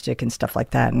of acoustic and stuff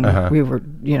like that, and we were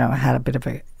had a bit of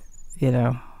a,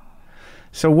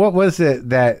 So what was it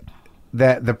that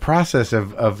the process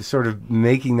of sort of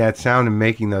making that sound and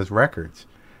making those records?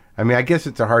 I mean, I guess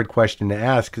it's a hard question to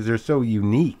ask because they're so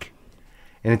unique,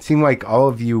 and it seemed like all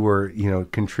of you were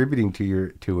contributing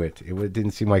to it. It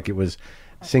didn't seem like it was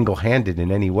single-handed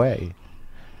in any way,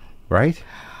 right?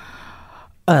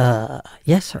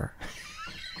 Yes, sir.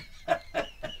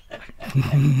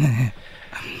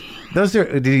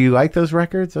 Did you like those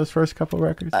records? Those first couple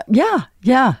records? Yeah.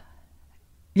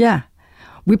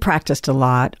 We practiced a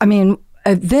lot. I mean,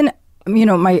 then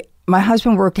my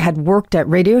husband had worked at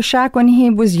Radio Shack when he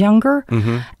was younger,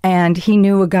 and he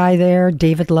knew a guy there,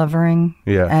 David Lovering,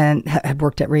 and had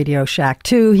worked at Radio Shack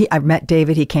too. I met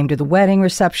David. He came to the wedding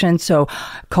reception, so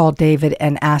called David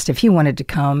and asked if he wanted to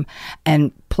come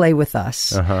and play with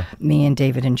us, me and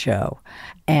David and Joe,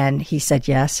 and he said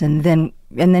yes. And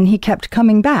then he kept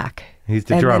coming back. He's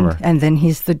the drummer, and then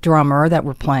he's the drummer that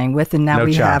we're playing with, and now no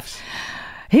we chops. have.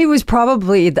 He was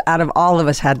probably, out of all of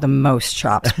us, had the most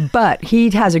chops. But he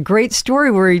has a great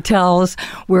story where he tells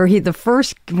where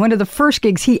one of the first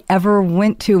gigs he ever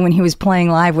went to when he was playing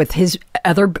live with his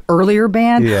other earlier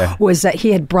band was that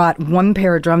he had brought one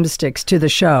pair of drumsticks to the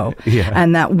show. Yeah.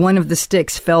 And that one of the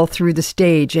sticks fell through the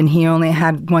stage and he only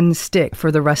had one stick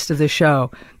for the rest of the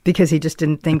show because he just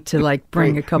didn't think to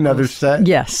bring a couple. Another set?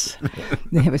 Yes.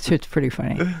 It's pretty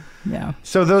funny. Yeah.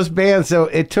 So those bands, so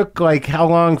it took how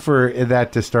long for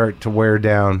that to start to wear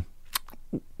down?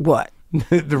 What?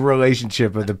 The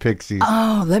relationship of the Pixies.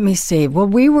 Oh, let me see. Well,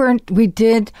 we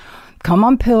did Come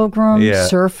on Pilgrim,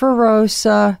 Surfer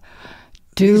Rosa,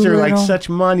 These are Doolittle. such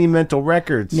monumental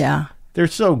records. Yeah. They're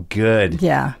so good.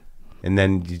 Yeah. And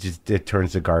then it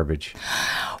turns to garbage.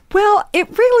 Well, it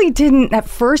really didn't at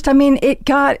first. I mean,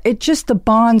 the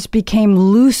bonds became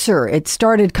looser. It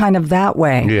started kind of that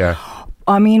way. Yeah.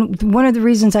 I mean, one of the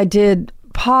reasons I did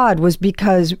Pod was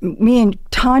because me and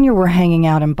Tanya were hanging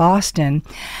out in Boston,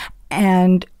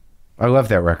 and I love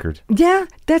that record. yeah,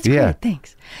 that's great.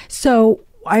 Thanks. So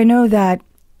I know that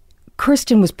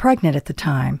Kristen was pregnant at the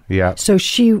time. Yeah. So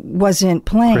she wasn't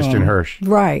playing. Kristen Hirsch.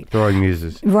 Right. Throwing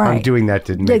Muses. Right. I'm doing that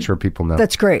to make sure people know.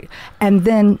 That's great. And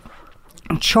then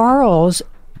Charles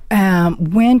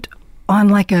went on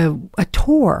like a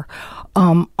tour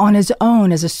on his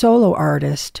own as a solo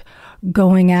artist,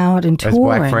 going out and As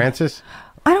touring. Black Francis?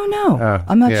 I don't know. Oh,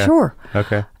 I'm not yeah. sure.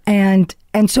 Okay. And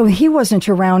so he wasn't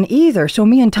around either. So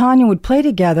me and Tanya would play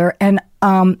together, and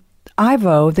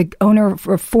Ivo, the owner of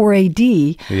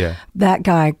 4AD, Yeah. that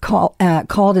guy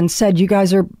called and said, "You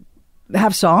guys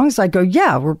have songs?" I go,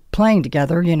 "Yeah, we're playing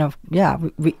together. You know, yeah,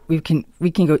 we can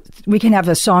have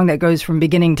a song that goes from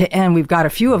beginning to end. We've got a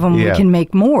few of them. Yeah. We can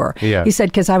make more." Yeah. He said,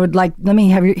 "Because I would like, let me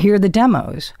have you hear the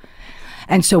demos."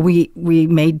 And so we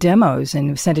made demos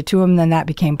and sent it to him. And then that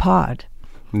became Pod.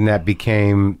 And that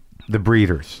became The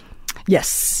Breeders.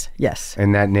 Yes.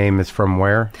 And that name is from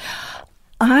where?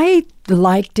 I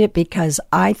liked it because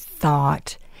I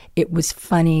thought it was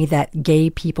funny that gay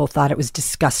people thought it was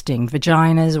disgusting.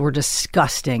 Vaginas were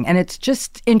disgusting. And it's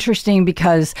just interesting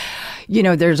because, you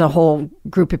know, there's a whole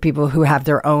group of people who have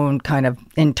their own kind of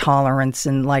intolerance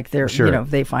and like they're, Sure. you know,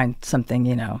 they find something,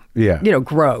 Yeah.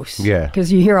 gross. Yeah.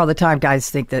 Because you hear all the time guys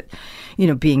think that,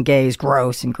 being gay is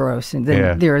gross. And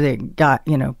then Yeah. they got,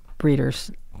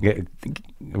 breeders. Yeah.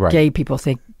 Right. Gay people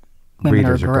think women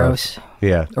Breeders are gross.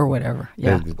 Yeah. Or whatever.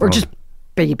 Yeah. They Or don't- just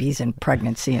babies and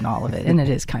pregnancy and all of it. And it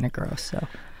is kind of gross. So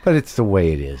But it's the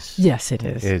way it is. yes, it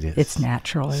is. It is. It's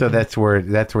natural. So that's where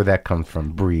that comes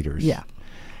from, Breeders. yeah.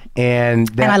 And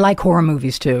And I like horror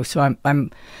movies too. So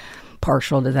I'm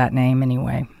partial to that name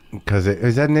anyway. because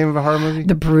is that the name of a horror movie?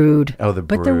 The Brood. Oh, The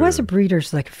But there was a Brood.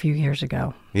 Breeders like a few years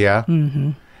ago. Yeah.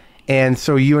 Mm-hmm. And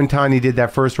so you and Tanya did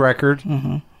that first record.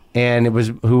 Mm-hmm. And it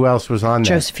was, who else was on that?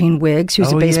 Josephine Wiggs,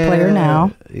 who's Oh, a bass player yeah.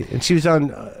 now. And she was on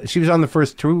the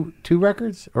first two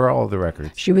records or all of the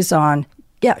records? She was on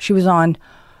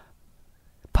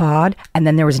Pod, and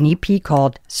then there was an EP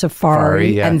called Safari,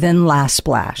 Safari, yeah. and then Last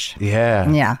Splash. Yeah.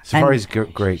 Yeah. Safari's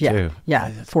And- great Yeah, too. yeah,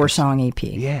 4-song EP.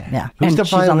 Yeah. And Who's the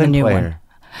she's on the violin new player? one.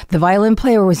 The violin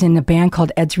player was in a band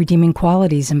called Ed's Redeeming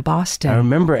Qualities in Boston. I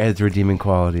remember Ed's Redeeming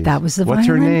Qualities. That was the What's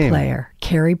her violin name? player,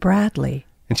 Carrie Bradley.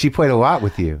 And she played a lot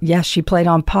with you. Yes, she played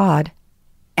on Pod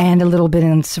and a little bit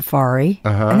in Safari.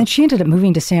 Uh-huh. And then she ended up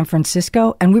moving to San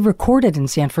Francisco, and we recorded in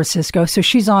San Francisco, so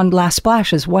she's on Last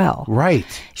Splash as well. Right.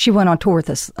 She went on tour with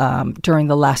us during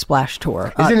the Last Splash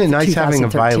tour. Isn't it nice having a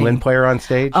 2013. violin player on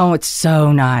stage? Oh, it's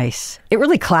so nice. It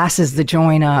really classes the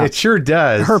joint up. It sure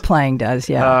does. Her playing does,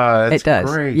 yeah. That's it does.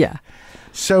 great. Yeah.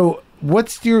 So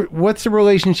what's the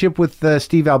relationship with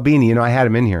Steve Albini? I had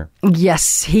him in here.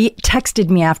 Yes, he texted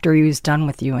me after he was done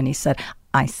with you, and he said,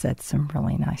 "I said some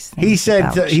really nice things." He said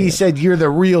about you." you're the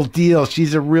real deal.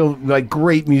 She's a real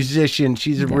great musician.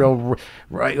 She's a real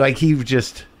right. He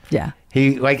just Yeah.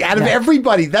 he out of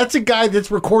everybody. That's a guy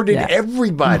that's recorded Yeah.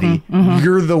 everybody.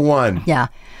 You're the one. Yeah.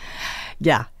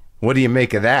 Yeah. What do you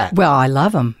make of that? Well, I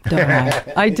love him, don't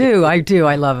I? I do.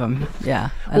 I love him. Yeah.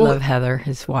 I love Heather,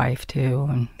 his wife,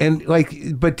 too. And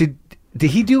But did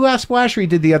he do Last Splash or he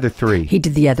did the other three? he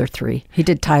did the other three. He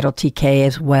did Title TK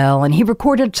as well. And he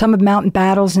recorded some of Mountain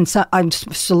Battles and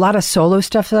a lot of solo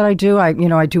stuff that I do.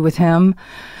 I do with him.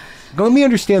 Let me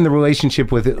understand the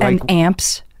relationship with it. And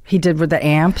Amps. He did with the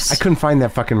Amps. I couldn't find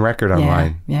that fucking record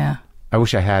online. Yeah. I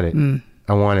wish I had it.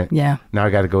 I want it. Yeah. Now I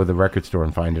got to go to the record store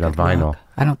and find it on vinyl.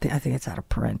 I think it's out of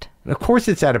print. Of course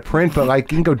it's out of print, but you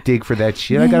can go dig for that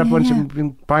shit. I got a bunch of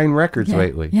been buying records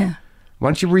lately. Yeah. Why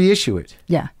don't you reissue it?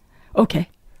 Yeah. Okay.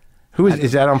 Who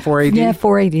is that on 4AD? Yeah,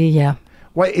 480, yeah.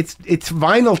 Why it's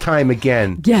vinyl time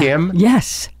again, Yeah. Kim.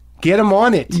 Yes. Get him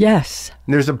on it. Yes.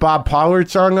 And there's a Bob Pollard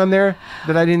song on there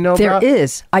that I didn't know There about.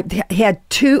 is. He had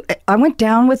two. I went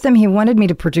down with him. He wanted me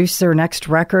to produce their next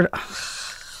record.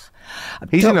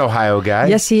 He's an Ohio guy.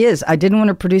 Yes, he is. I didn't want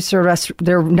to produce their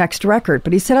next record,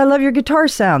 but he said, "I love your guitar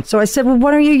sound." So I said, "Well, why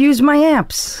don't you use my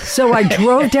amps?" So I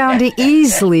drove down to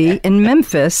Easley in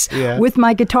Memphis with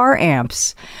my guitar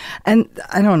amps, and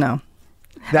I don't know.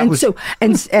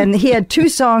 And he had two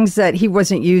songs that he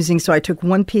wasn't using, so I took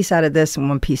one piece out of this and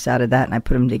one piece out of that, and I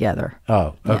put them together.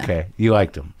 Oh, okay. You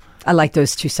liked him. I like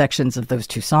those two sections of those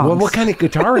two songs. Well, what kind of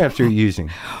guitar amps are you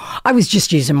using? I was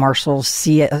just using Marshall's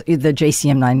the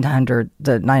JCM 900,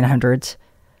 the 900s.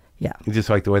 Yeah. You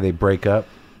just like the way they break up?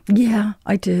 Yeah,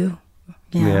 I do.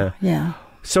 Yeah.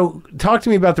 So talk to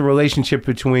me about the relationship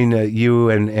between you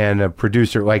and a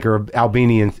producer or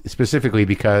Albini specifically,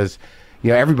 because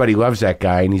everybody loves that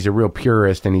guy and he's a real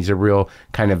purist and he's a real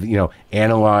kind of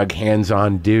analog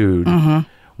hands-on dude. Mm-hmm.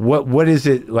 What is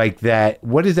it like that?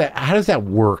 What is that? How does that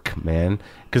work, man?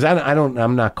 Because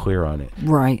I'm not clear on it.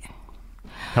 Right.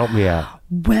 Help me out.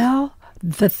 Well,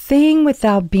 the thing with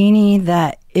Albini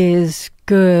that is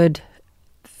good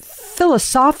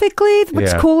philosophically,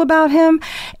 what's cool about him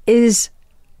is,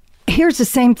 here's the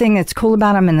same thing that's cool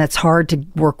about him and that's hard to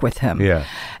work with him. Yeah.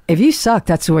 if you suck,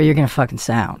 that's the way you're going to fucking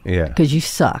sound. Yeah. Because you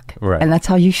suck. Right. And that's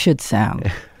how you should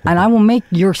sound. And I will make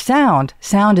your sound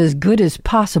as good as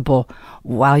possible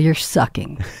while you're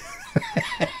sucking.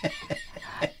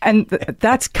 And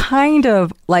that's kind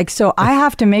of like, so I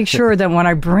have to make sure that when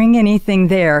I bring anything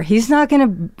there, he's not,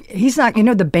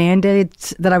 the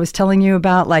Band-Aids that I was telling you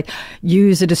about, like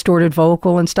use a distorted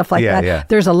vocal and stuff like that. Yeah.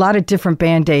 There's a lot of different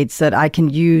Band-Aids that I can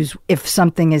use if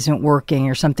something isn't working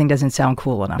or something doesn't sound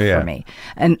cool enough for me.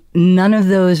 And none of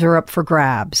those are up for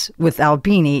grabs with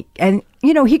Albini. And,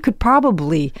 he could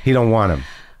probably... He don't want him.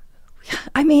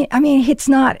 I mean, it's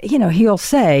not, he'll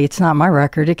say, it's not my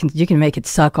record. You can make it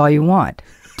suck all you want.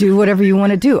 Do whatever you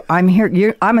want to do. I'm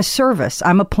here. I'm a service.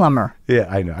 I'm a plumber. Yeah,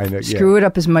 I know. Screw it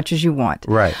up as much as you want.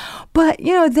 Right. But,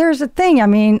 there's a thing. I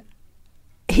mean,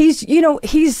 here's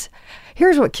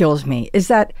what kills me is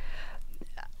that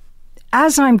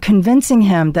as I'm convincing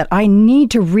him that I need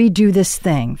to redo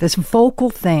this vocal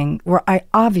thing where I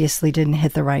obviously didn't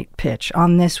hit the right pitch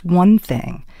on this one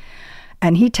thing.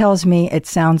 And he tells me it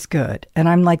sounds good. And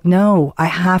I'm like, no, I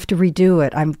have to redo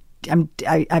it.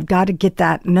 I've got to get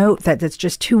that note that's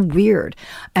just too weird.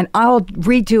 And I'll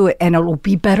redo it and it'll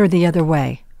be better the other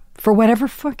way. For whatever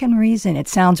fucking reason, it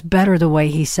sounds better the way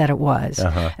he said it was.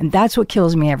 And that's what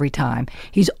kills me every time.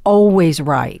 He's always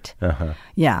right.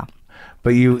 Yeah.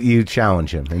 But you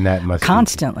challenge him, and that must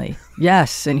constantly.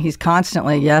 Yes, and he's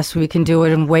constantly, yes, we can do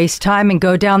it and waste time and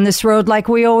go down this road like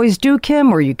we always do,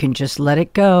 Kim, or you can just let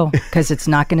it go because it's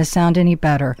not going to sound any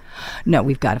better. No,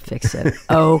 we've got to fix it.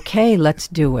 Okay, let's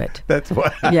do it. That's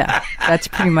what. Yeah, that's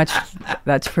pretty much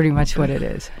what it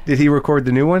is. Did he record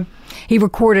the new one? He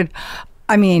recorded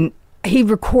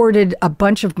a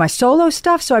bunch of my solo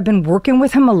stuff, so I've been working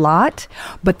with him a lot.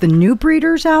 But the New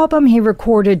Breeders album, he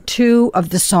recorded 2 of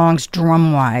the songs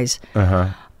drum-wise.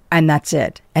 And that's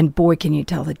it. And boy, can you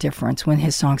tell the difference when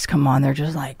his songs come on. They're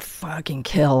just like fucking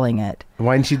killing it.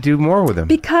 Why didn't you do more with him?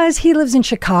 Because he lives in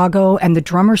Chicago and the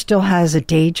drummer still has a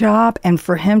day job. And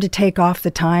for him to take off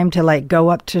the time to like go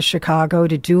up to Chicago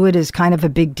to do it is kind of a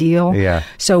big deal. Yeah.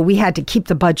 So we had to keep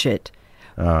the budget.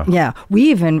 Yeah. We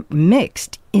even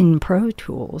mixed in Pro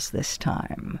Tools this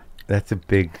time. That's a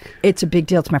big... It's a big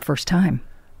deal. It's my first time.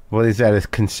 Well, is that a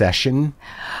concession?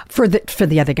 For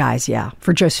the other guys, yeah.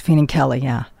 For Josephine and Kelly,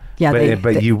 yeah. Yeah.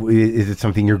 But is it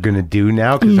something you're going to do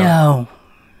now? No.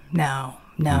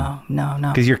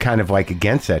 Because you're kind of like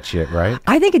against that shit, right?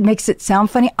 I think it makes it sound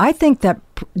funny. I think that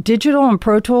digital and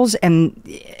Pro Tools and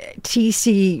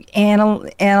TC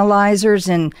analyzers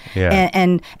and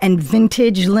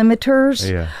vintage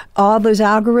limiters, all those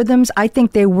algorithms, I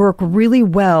think they work really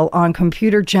well on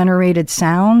computer generated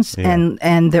sounds and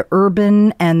the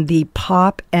urban and the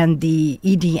pop and the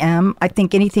EDM. I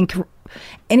think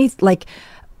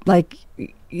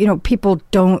people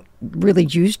don't really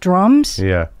use drums.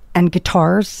 Yeah. And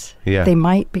guitars, yeah. They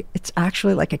might be. It's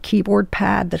actually like a keyboard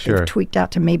pad that they've tweaked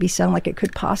out to maybe sound like it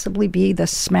could possibly be the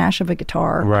smash of a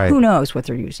guitar. Right. Who knows what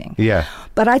they're using? Yeah.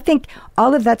 But I think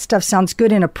all of that stuff sounds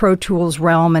good in a Pro Tools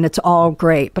realm, and it's all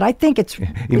great. But I think it's. You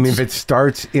mean if it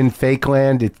starts in fake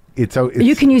land, it's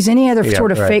you can use any other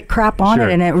sort of fake crap on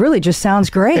it, and it really just sounds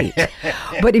great.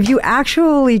 But if you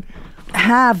actually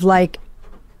have like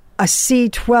a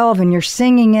C12 and you're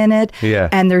singing in it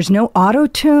and there's no auto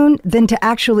tune, then to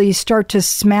actually start to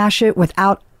smash it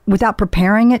without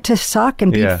preparing it to suck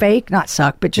and be fake, not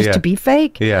suck, but just to be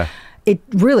fake, it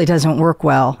really doesn't work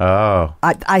well. Oh.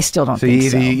 I still don't think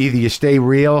so. Either you stay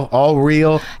all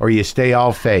real, or you stay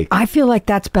all fake. I feel like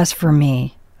that's best for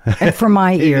me and for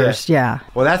my ears,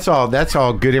 Well, that's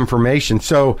all good information.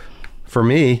 So for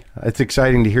me, it's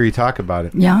exciting to hear you talk about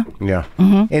it. Yeah. Yeah.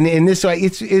 Mm-hmm. And this,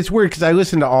 it's weird because I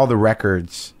listen to all the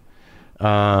records,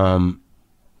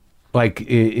 like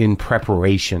in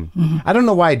preparation. Mm-hmm. I don't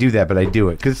know why I do that, but I do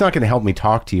it because it's not going to help me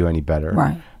talk to you any better.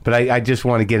 Right. But I just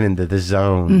want to get into the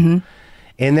zone. Mm-hmm.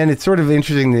 And then it's sort of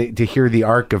interesting to hear the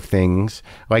arc of things.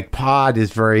 Like Pod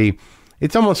is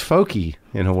it's almost folky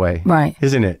in a way. Right.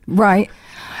 Isn't it? Right.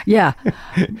 Yeah.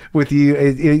 With you,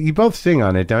 you both sing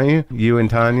on it, don't you? You and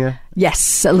Tanya?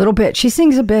 Yes, a little bit. She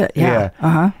sings a bit. Yeah.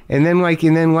 Uh-huh. And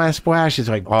then Last Splash is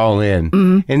like all in.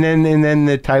 Mm-hmm. And then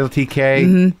the title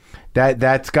TK,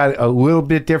 that's got a little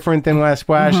bit different than Last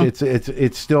Splash. Mm-hmm.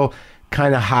 It's still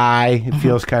kind of high. It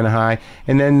feels kind of high.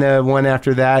 And then the one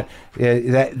after that,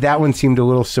 that one seemed a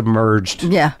little submerged.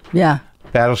 Yeah. Yeah.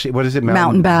 Battleship. What is it?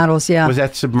 Mountain Battles. Yeah. Was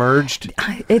that submerged?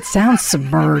 It sounds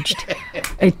submerged.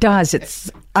 It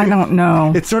does. I don't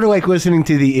know. It's sort of like listening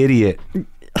to The Idiot.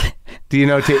 Do you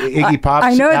know to Iggy Pop's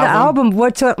I know album? the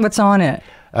album. What's on it?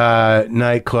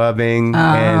 Night Clubbing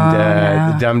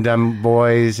and the Dum Dum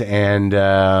Boys and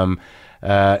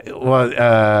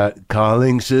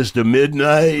calling Sister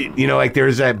Midnight. You know, like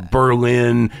there's that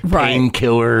Berlin Right.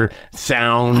 painkiller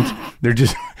sound. They're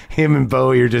just him and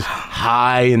Bowie are just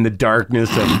high in the darkness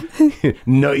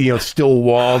of still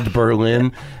walled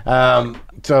Berlin.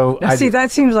 See, that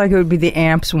seems like it would be the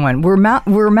Amps one. We're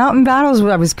Mountain Battles.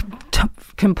 I was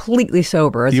completely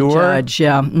sober as You a were? judge.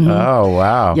 Yeah. Mhm. Oh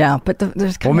wow. Yeah, but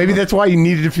there's Well, maybe that's why you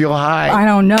needed to feel high. I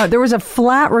don't know. There was a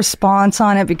flat response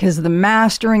on it because of the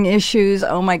mastering issues.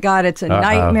 Oh my God, it's a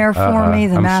nightmare for me.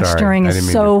 The I'm sorry. mastering I is didn't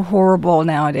mean so horrible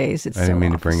nowadays. It's I didn't so mean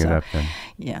to awful. bring it So, up then.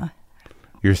 Yeah.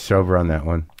 You're sober on that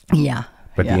one, Yeah.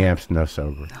 but yeah. the Amps no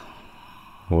sober.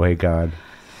 Way God.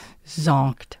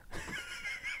 Zonked.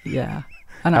 Yeah.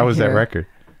 And How I was that hear it. record?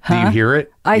 Do you hear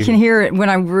it? I can hear it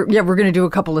when we're going to do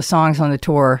a couple of songs on the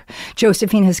tour.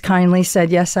 Josephine has kindly said,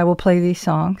 yes, I will play these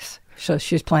songs. So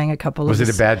she's playing a couple Was of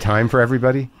it a bad time for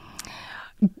everybody?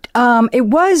 It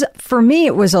was, for me,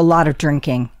 it was a lot of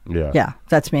drinking. Yeah. Yeah,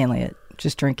 that's mainly it.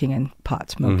 Just drinking and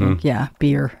pot smoking. Yeah,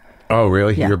 beer. Oh,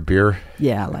 really? Yeah. You're a beer?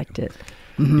 Yeah, I liked it.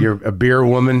 You're a beer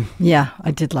woman? Yeah,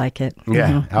 I did like it.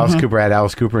 Yeah. Alice Cooper had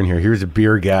Alice Cooper in here. Here's a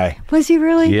beer guy. Was he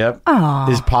really? Yep. Aw.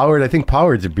 Is Pollard? I think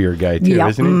Pollard's a beer guy too, Yeah.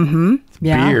 isn't he? Mm-hmm.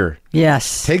 Yeah. Beer.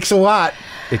 Yes. Takes a lot.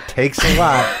 It takes a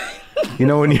lot. You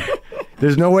know, when you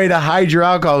there's no way to hide your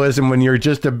alcoholism when you're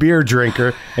just a beer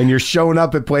drinker and you're showing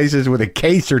up at places with a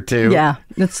case or two. Yeah,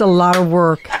 it's a lot of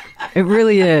work. It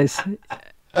really is.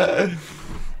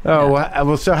 Oh,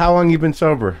 well, so how long you been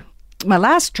sober? My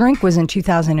last drink was in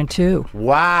 2002.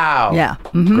 Wow. Yeah.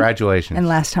 Congratulations. And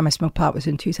last time I smoked pot was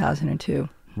in 2002.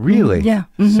 Really? Yeah.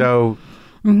 So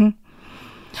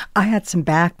I had some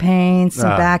back pain, some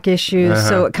back issues,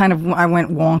 so it kind of I went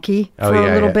wonky for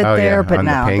a little bit there. But on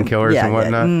now the painkillers and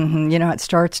whatnot. You know, it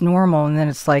starts normal, and then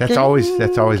it's like That's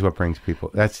always what brings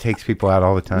people. That takes people out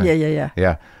all the time. Yeah.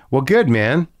 Yeah. Well, good,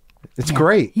 man. It's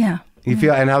great. Yeah. You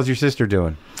feel. And how's your sister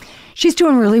doing? She's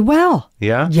doing really well.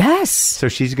 Yeah. Yes. So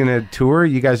she's gonna tour.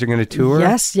 You guys are gonna tour.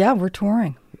 Yes. Yeah, we're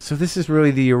touring. So this is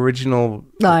really the original.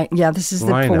 Yeah, this is the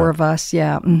lineup. four of us.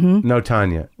 Yeah. Mm-hmm. No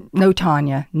Tanya. No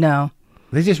Tanya. No.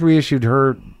 They just reissued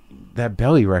that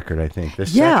Belly record. I think. The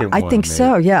Yeah, second I one, think maybe.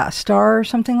 so. Yeah, Star or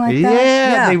something like that.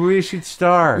 Yeah, they reissued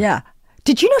Star. Yeah.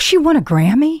 Did you know she won a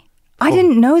Grammy? I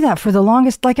didn't know that for the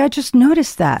longest. Like, I just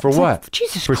noticed that. For It's what? Like,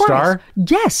 Jesus For Christ. Star?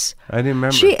 Yes. I didn't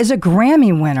remember. She is a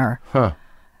Grammy winner. Huh.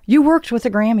 You worked with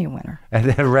a Grammy winner. At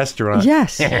that restaurant.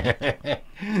 Yes.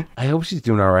 I hope she's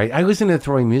doing all right. I listen to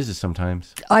Throwing Muses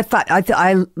sometimes.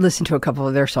 I listened to a couple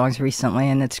of their songs recently,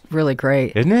 and it's really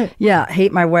great. Isn't it? Yeah.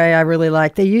 Hate My Way, I really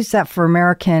like. They used that for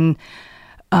American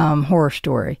Horror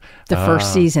Story, the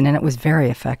first season, and it was very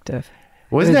effective.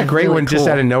 Wasn't It that was great really when just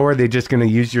cool. out of nowhere they're just going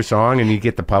to use your song and you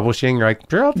get the publishing? You're like,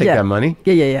 sure, I'll take that money.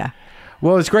 Yeah.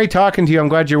 Well, it's great talking to you. I'm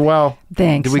glad you're well.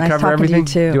 Thanks. Did we Nice cover talking to you, everything?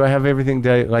 too. Do I have everything?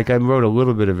 I wrote a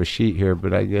little bit of a sheet here,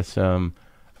 but I guess,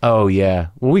 oh, yeah.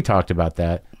 Well, we talked about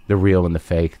that, the real and the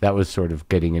fake. That was sort of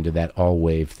getting into that all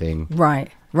wave thing. Right.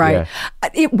 Yeah.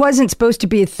 It wasn't supposed to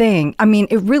be a thing. I mean,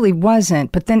 it really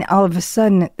wasn't. But then all of a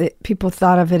sudden, people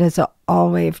thought of it as an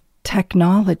all-wave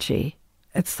technology.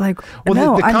 It's like, Well,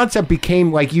 no, the concept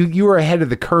became like you were ahead of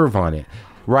the curve on it,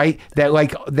 right? That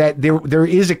there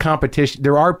is a competition.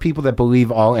 There are people that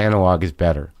believe all analog is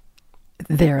better.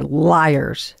 they're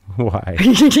liars. Why?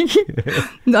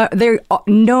 No,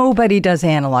 nobody does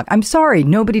analog. I'm sorry,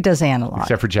 nobody does analog.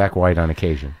 Except for Jack White on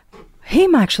occasion. He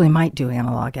actually might do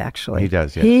analog, actually. He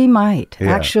does, yeah. He might.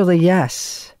 Yeah. Actually,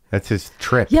 yes. That's his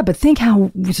trip. Yeah, but think how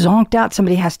zonked out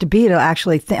somebody has to be to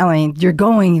actually I mean, you're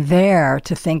going there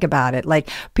to think about it. Like,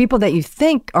 people that you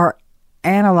think are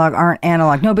analog aren't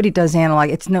analog. Nobody does analog.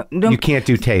 It's no You can't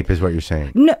do tape, is what you're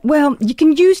saying. No, well, you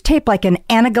can use tape like an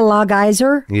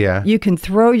analogizer. Yeah. You can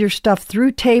throw your stuff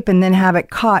through tape and then have it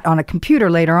caught on a computer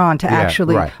later on to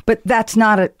actually. right. But that's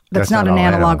not an not all analog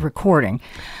analog. recording,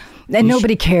 and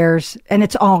nobody cares, and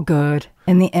it's all good.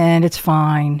 In the end, it's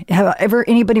fine. However,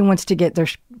 anybody wants to get their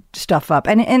stuff up,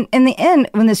 and in the end,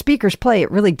 when the speakers play, it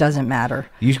really doesn't matter.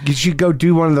 You should go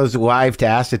do one of those live to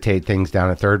acetate things down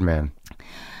at Third Man.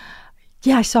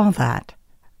 Yeah, I saw that.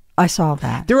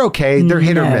 They're okay. They're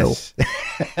hit or No. miss.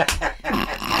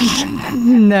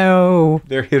 No,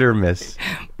 They're hit or miss.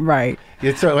 right.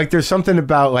 It's like there's something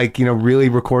about really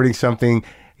recording something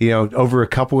over a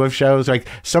couple of shows. Like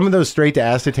some of those straight to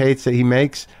acetates that he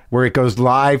makes, where it goes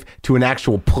live to an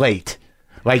actual plate.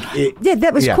 Like Yeah,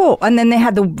 that was cool. And then they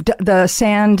had the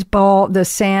sand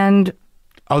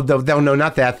Oh, no,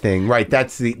 not that thing. Right,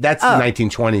 that's the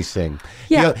 1920s thing.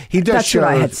 Yeah, he does that's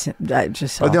shows. what I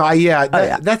just saw. Oh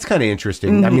no, that's kind of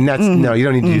interesting. I mean, that's no, you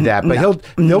don't need to do that. But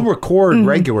he'll record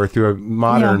regular through a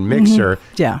modern mixer.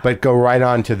 Yeah. But go right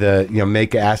on to the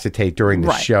make acetate during the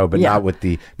Right. show, but Yeah. not with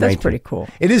the. That's pretty cool.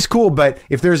 It is cool, but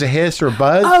if there's a hiss or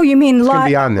buzz, Oh, you mean it's gonna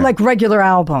be on there. like regular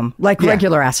album, like Yeah.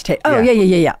 regular acetate? Oh, Yeah.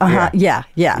 yeah. Uh-huh. Yeah.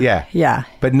 yeah.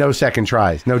 But no second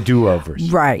tries, no do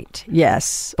overs. Right.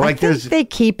 Yes. But, like, I think there's- they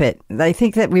keep it. I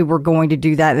think that we were going to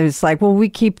do that. It's like, well, we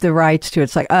keep the rights to it.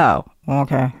 It's like, oh,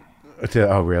 okay.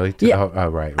 Oh really? Yeah. Oh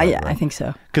right. Yeah, right. I think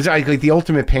so. Because like the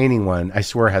Ultimate Painting one, I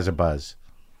swear has a buzz,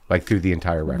 like through the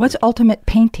entire record. What's Ultimate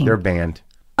Painting? They're a band?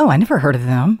 Oh, I never heard of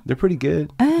them. They're pretty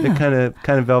good. They're kind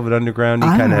of Velvet Underground-y,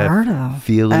 I kind never heard of of them.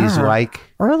 feelies like.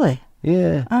 Really?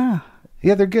 Yeah. Oh.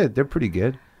 Yeah, they're good. They're pretty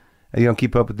good. You don't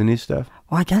keep up with the new stuff?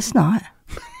 Well, I guess not.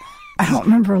 I don't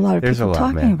remember a lot of There's a people lot,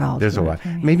 talking man. about There's a Ultimate lot.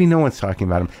 Painting. Maybe no one's talking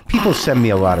about them. People send me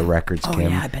a lot of records, Oh, Kim.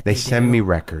 yeah, I bet they they send do. me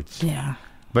records. Yeah.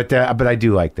 But I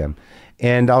do like them.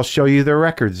 And I'll show you their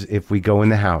records if we go in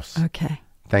the house. Okay.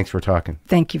 Thanks for talking.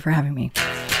 Thank you for having me.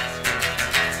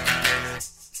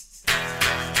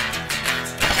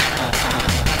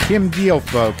 Kim Deal,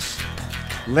 folks.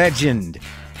 Legend.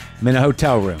 I'm in a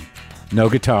hotel room. No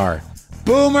guitar.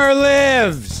 Boomer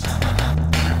lives!